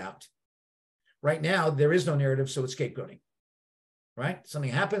have a way out. Right now, there is no narrative, so it's scapegoating, right?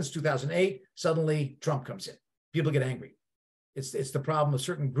 Something happens, 2008, suddenly Trump comes in. People get angry. It's the problem of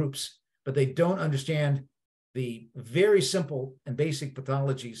certain groups, but they don't understand the very simple and basic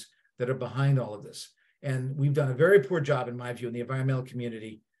pathologies that are behind all of this. And we've done a very poor job, in my view, in the environmental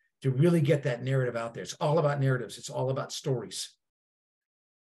community to really get that narrative out there. It's all about narratives. It's all about stories.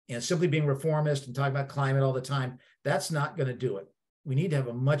 And simply being reformist and talking about climate all the time, that's not going to do it. We need to have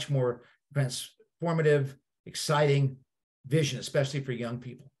a much more transformative, exciting vision, especially for young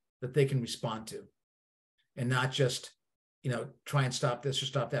people, that they can respond to, and not just, try and stop this or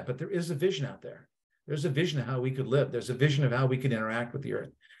stop that. But there is a vision out there. There's a vision of how we could live. There's a vision of how we could interact with the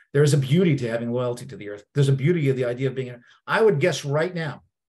earth. There is a beauty to having loyalty to the earth. There's a beauty of the idea of being, I would guess right now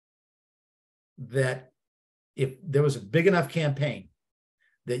that if there was a big enough campaign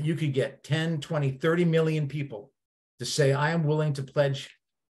that you could get 10, 20, 30 million people to say, I am willing to pledge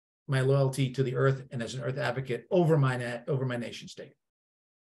my loyalty to the earth and as an earth advocate over my nation state.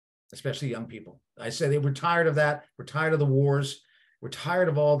 especially young people. I say we're tired of that. We're tired of the wars. We're tired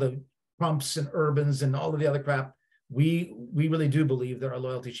of all the Trumps and Urbans and all of the other crap. We really do believe that our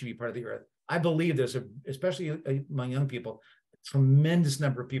loyalty should be part of the earth. I believe there's especially among young people, a tremendous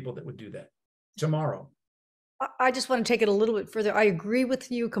number of people that would do that tomorrow. I just want to take it a little bit further. I agree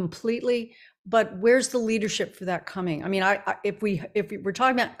with you completely, but where's the leadership for that coming? I mean, if we're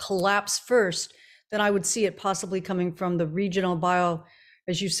talking about collapse first, then I would see it possibly coming from the regional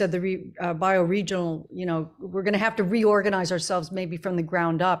as you said, the bioregional. You know, we're going to have to reorganize ourselves maybe from the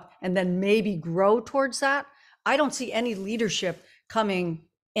ground up, and then maybe grow towards that. I don't see any leadership coming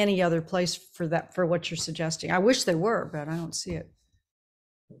any other place for that, for what you're suggesting. I wish there were, but I don't see it.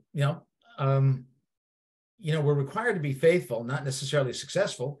 We're required to be faithful, not necessarily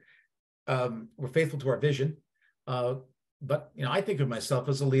successful. We're faithful to our vision. But I think of myself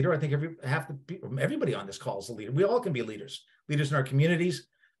as a leader. I think everybody on this call is a leader. We all can be leaders. Leaders in our communities,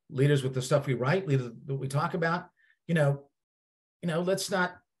 leaders with the stuff we write, leaders that we talk about. Let's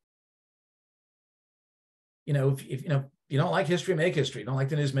not. If you don't like history, make history. Don't like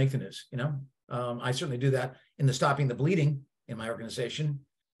the news, make the news. I certainly do that in the Stopping the Bleeding in my organization.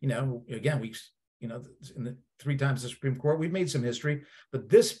 Again, in the 3 times the Supreme Court, we've made some history, but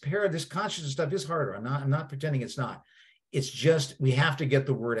this consciousness stuff is harder. I'm not pretending it's not. It's just, we have to get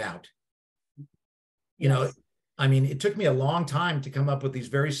the word out. Yes. It took me a long time to come up with these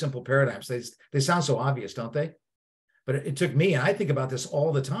very simple paradigms. They sound so obvious, don't they? But it took me, and I think about this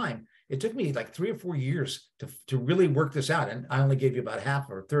all the time. It took me like 3 or 4 years to really work this out. And I only gave you about half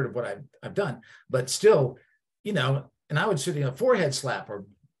or a third of what I've done, but still, and I would sit a forehead slap or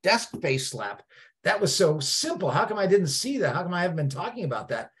desk face slap. That was so simple. How come I didn't see that? How come I haven't been talking about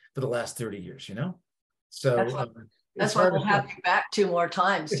that for the last 30 years, So that's why we'll have you back 2 more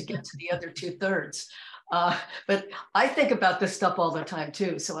times to get to the other 2/3. But I think about this stuff all the time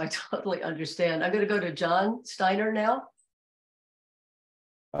too, so I totally understand. I'm going to go to John Steiner now.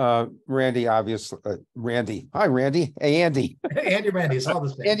 Randy, obviously. Randy. Hi, Randy. Hey, Andy. Randy, it's all the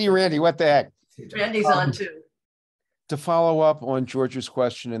same. Randy, what the heck? Randy's on too. To follow up on George's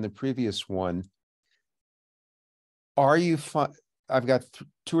question in the previous one, I've got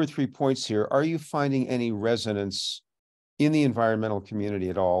 2 or 3 points here. Are you finding any resonance in the environmental community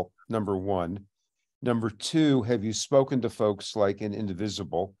at all? Number 1. Number 2, have you spoken to folks like in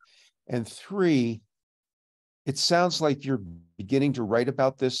Indivisible? And 3, it sounds like you're beginning to write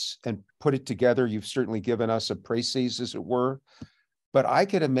about this and put it together. You've certainly given us a précis, as it were, but I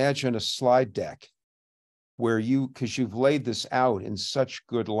could imagine a slide deck where because you've laid this out in such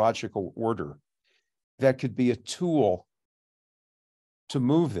good logical order, that could be a tool to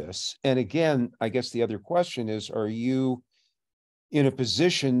move this. And again, I guess the other question is, are you in a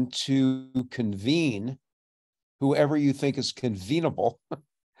position to convene whoever you think is convenable,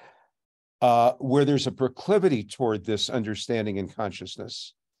 where there's a proclivity toward this understanding and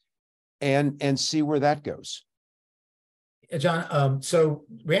consciousness, and see where that goes? John, so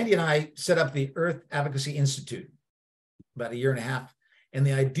Randy and I set up the Earth Advocacy Institute about 1.5 years. And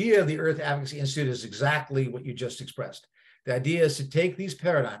the idea of the Earth Advocacy Institute is exactly what you just expressed. The idea is to take these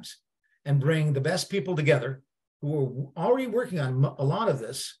paradigms and bring the best people together who are already working on a lot of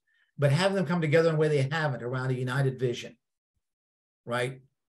this, but have them come together in a way they haven't, around a united vision, right,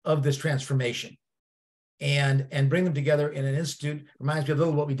 of this transformation. And bring them together in an institute. Reminds me a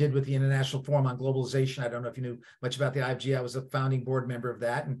little of what we did with the International Forum on Globalization. I don't know if you knew much about the IFG. I was a founding board member of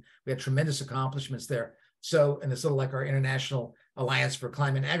that, and we had tremendous accomplishments there. So, and it's sort of like our International Alliance for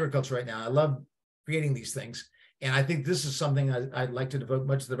Climate and Agriculture right now. I love creating these things. And I think this is something I'd like to devote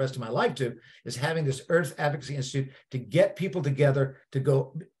much of the rest of my life to, is having this Earth Advocacy Institute to get people together to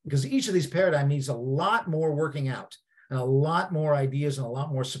go, because each of these paradigms needs a lot more working out and a lot more ideas and a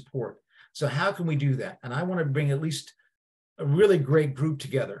lot more support. So how can we do that? And I want to bring at least a really great group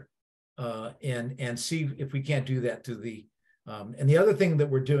together and see if we can't do that to the, and the other thing that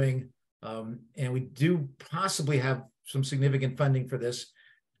we're doing, and we do possibly have some significant funding for this,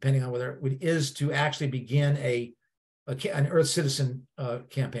 depending on whether it is to actually begin an Earth Citizen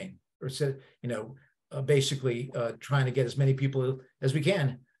campaign, or basically trying to get as many people as we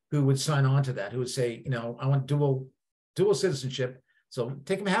can who would sign on to that, who would say, I want dual citizenship. So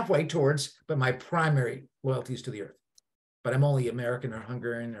take them halfway towards, but my primary loyalty is to the Earth. But I'm only American or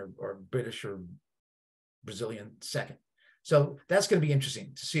Hungarian or British or Brazilian second. So that's going to be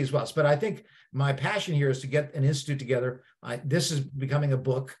interesting to see as well. But I think my passion here is to get an institute together. This is becoming a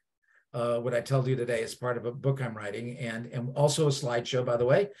book. What I told you today is part of a book I'm writing, and also a slideshow, by the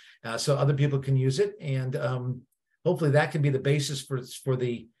way, so other people can use it. And hopefully that can be the basis for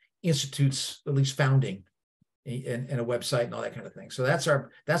the institute's at least founding. and a website and all that kind of thing. So that's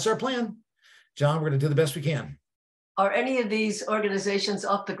our plan. John, we're going to do the best we can. Are any of these organizations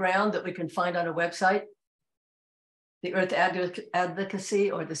off the ground that we can find on a website? The Earth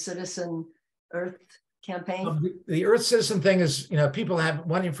Advocacy or the Citizen Earth Campaign? The Earth Citizen thing is, people have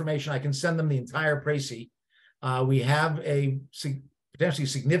one information. I can send them the entire précis. We have a potentially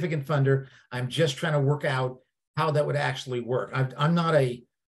significant funder. I'm just trying to work out how that would actually work. I'm not a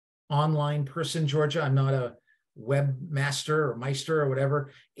online person, Georgia. I'm not a webmaster or meister or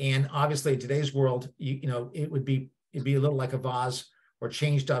whatever. And obviously in today's world, it'd be a little like a Vaz or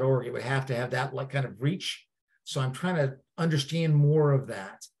change.org. It would have to have that kind of reach. So I'm trying to understand more of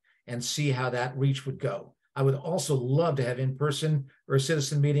that and see how that reach would go. I would also love to have in-person or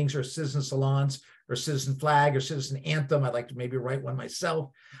citizen meetings or citizen salons or citizen flag or citizen anthem. I'd like to maybe write one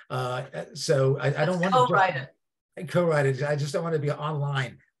myself. So I don't want to co-write it. Co-write it. I just don't want to be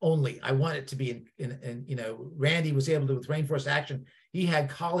online only. I want it to be in Randy was able to, with Rainforest Action, he had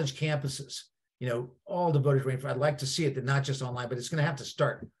college campuses, all devoted to rainforest. I'd like to see it, that not just online, but it's going to have to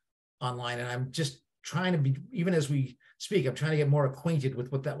start online. And I'm just trying to be, even as we speak, I'm trying to get more acquainted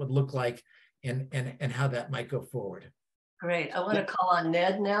with what that would look like and how that might go forward. Great. I want to call on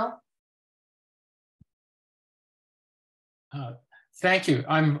Ned now. Thank you.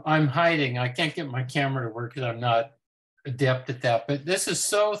 I'm hiding. I can't get my camera to work because I'm not adept at that, but this is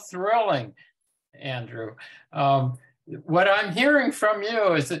so thrilling, Andrew. What I'm hearing from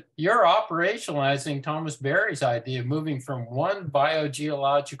you is that you're operationalizing Thomas Berry's idea of moving from one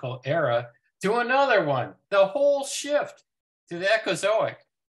biogeological era to another one, the whole shift to the Ecozoic.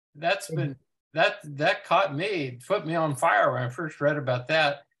 That's been, that caught me, put me on fire when I first read about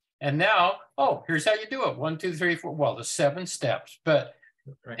that. And now, here's how you do it. 1, 2, 3, 4, well, the 7 steps. But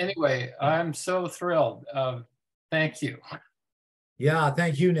anyway, I'm so thrilled. Thank you. Yeah,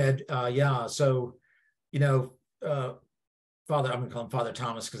 thank you, Ned. So, Father, I'm going to call him Father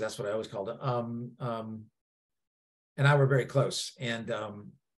Thomas because that's what I always called him. And I were very close. And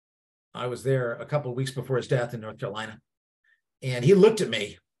I was there a couple of weeks before his death in North Carolina. And he looked at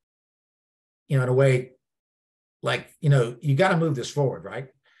me, in a way like, you got to move this forward, right?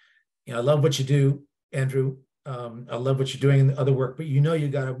 I love what you do, Andrew. I love what you're doing in the other work, but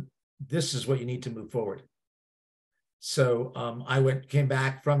this is what you need to move forward. So I came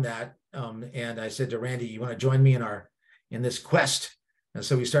back from that, and I said to Randy, you want to join me in this quest? And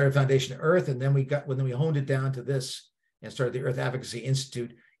so we started Foundation Earth, and then we honed it down to this and started the Earth Advocacy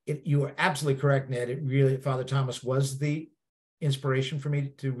Institute. You are absolutely correct, Ned. Father Thomas was the inspiration for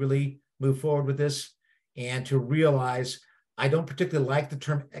me to really move forward with this and to realize I don't particularly like the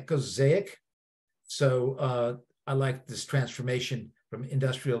term ecozaic. So I like this transformation from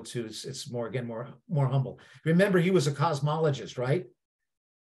industrial to it's more humble. Remember, he was a cosmologist, right?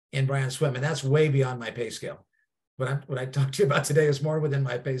 And Brian Swim, and that's way beyond my pay scale. What I talked to you about today is more within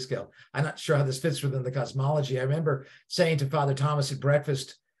my pay scale. I'm not sure how this fits within the cosmology. I remember saying to Father Thomas at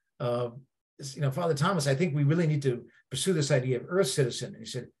breakfast, Father Thomas, I think we really need to pursue this idea of Earth citizen. And he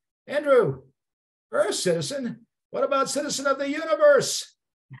said, Andrew, Earth citizen? What about citizen of the universe?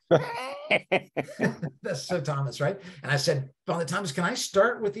 That's so Thomas, right? And I said, Father Thomas, can I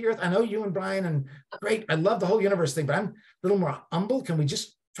start with the Earth? I know you and Brian, and great, I love the whole universe thing, but I'm a little more humble. Can we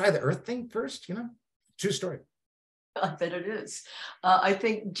just try the Earth thing first? True story. I bet it is. I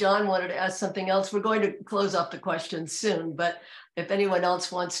think John wanted to ask something else. We're going to close up the questions soon, but if anyone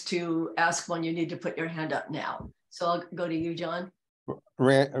else wants to ask one, you need to put your hand up now. So I'll go to you, John.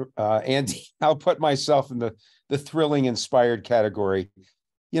 Andy, I'll put myself in the thrilling inspired category.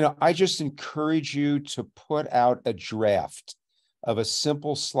 I just encourage you to put out a draft of a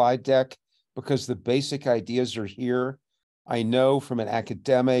simple slide deck because the basic ideas are here. I know from an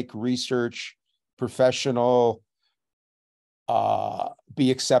academic, research, professional,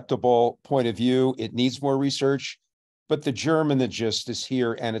 be acceptable point of view, it needs more research, but the germ and the gist is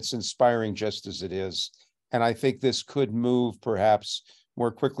here and it's inspiring just as it is. And I think this could move perhaps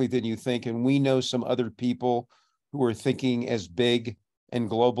more quickly than you think. And we know some other people who are thinking as big and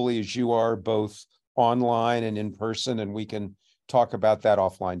globally as you are, both online and in person, and we can talk about that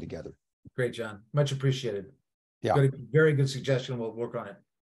offline together. Great, John. Much appreciated. Yeah. Very good suggestion. We'll work on it.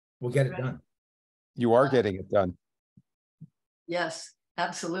 We'll get it done. You are getting it done. Yes,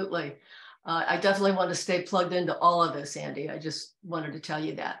 absolutely. I definitely want to stay plugged into all of this, Andy. I just wanted to tell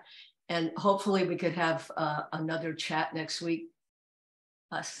you that. And hopefully we could have another chat next week.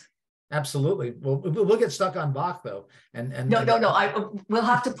 Us. Absolutely. We'll get stuck on Bach though. No. We'll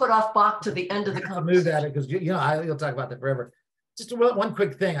have to put off Bach to the end of the conversation. Move that because you'll talk about that forever. Just one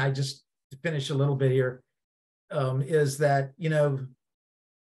quick thing. I just to finish a little bit here is that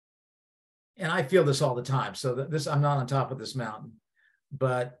and I feel this all the time. So that this, I'm not on top of this mountain,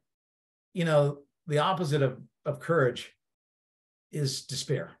 but you know, the opposite of courage is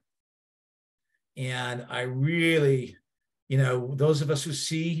despair. And I really, you know, those of us who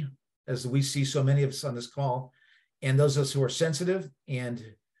see, as we see so many of us on this call, and those of us who are sensitive and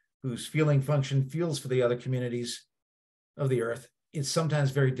whose feeling function feels for the other communities of the earth, it's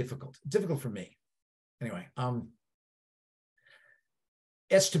sometimes very difficult for me. Anyway,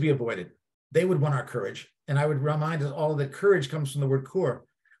 it's to be avoided. They would want our courage. And I would remind us all that courage comes from the word core,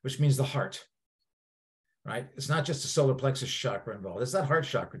 which means the heart, right? It's not just the solar plexus chakra involved. It's that heart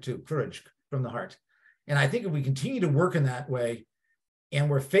chakra too, courage from the heart. And I think if we continue to work in that way and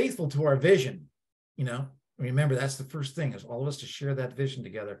we're faithful to our vision, you know, remember that's the first thing, is all of us to share that vision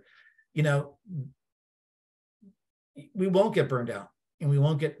together. You know, we won't get burned out and we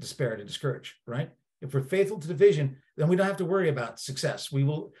won't get despaired and discouraged, right? If we're faithful to the vision, then we don't have to worry about success.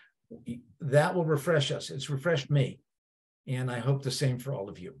 That will refresh us. It's refreshed me. And I hope the same for all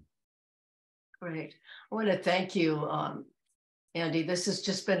of you. Great. I want to thank you, Andy. This has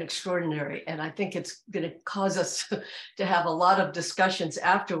just been extraordinary. And I think it's going to cause us to have a lot of discussions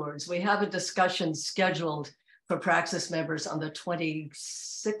afterwards. We have a discussion scheduled for Praxis members on the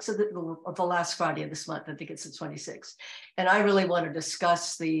 26th of the last Friday of this month. I think it's the 26th. And I really want to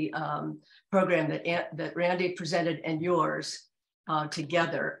discuss the program that Randy presented and yours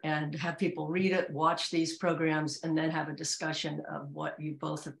together, and have people read it, watch these programs, and then have a discussion of what you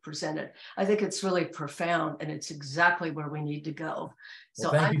both have presented. I think it's really profound, and it's exactly where we need to go. So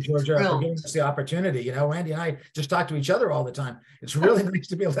well, thank you, Georgia, for giving us the opportunity. You know, Randy and I just talk to each other all the time. It's really nice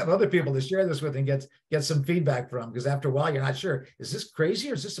to be able to have other people to share this with and get some feedback from, because after a while, you're not sure, is this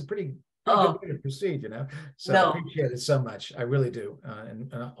crazy or is this a pretty good way to proceed, you know? So I appreciate it so much. I really do.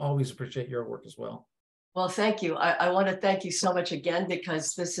 And I always appreciate your work as well. Well, thank you. I want to thank you so much again,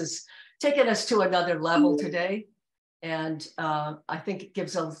 because this has taken us to another level today. And I think it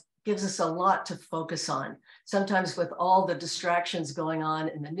gives us a lot to focus on. Sometimes with all the distractions going on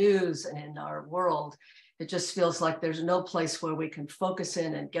in the news and in our world, it just feels like there's no place where we can focus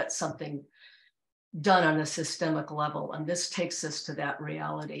in and get something done on a systemic level. And this takes us to that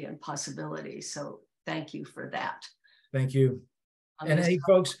reality and possibility. So thank you for that. Thank you. And hey,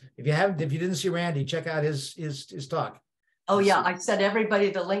 folks, if you didn't see Randy, check out his talk. Oh yeah, I sent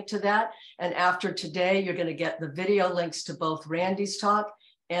everybody the link to that. And after today, you're going to get the video links to both Randy's talk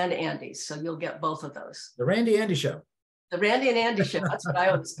and Andy's. So you'll get both of those. The Randy Andy Show. The Randy and Andy Show. That's what I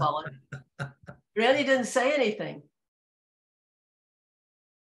always call it. Randy didn't say anything.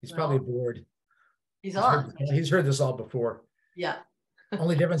 He's probably bored. He's on. He's heard this all before. Yeah.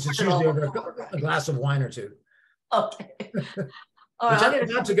 Only difference is usually over a glass of wine or two. Okay. All right, which I'm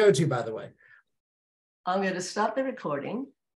about to go to, by the way. I'm going to stop the recording.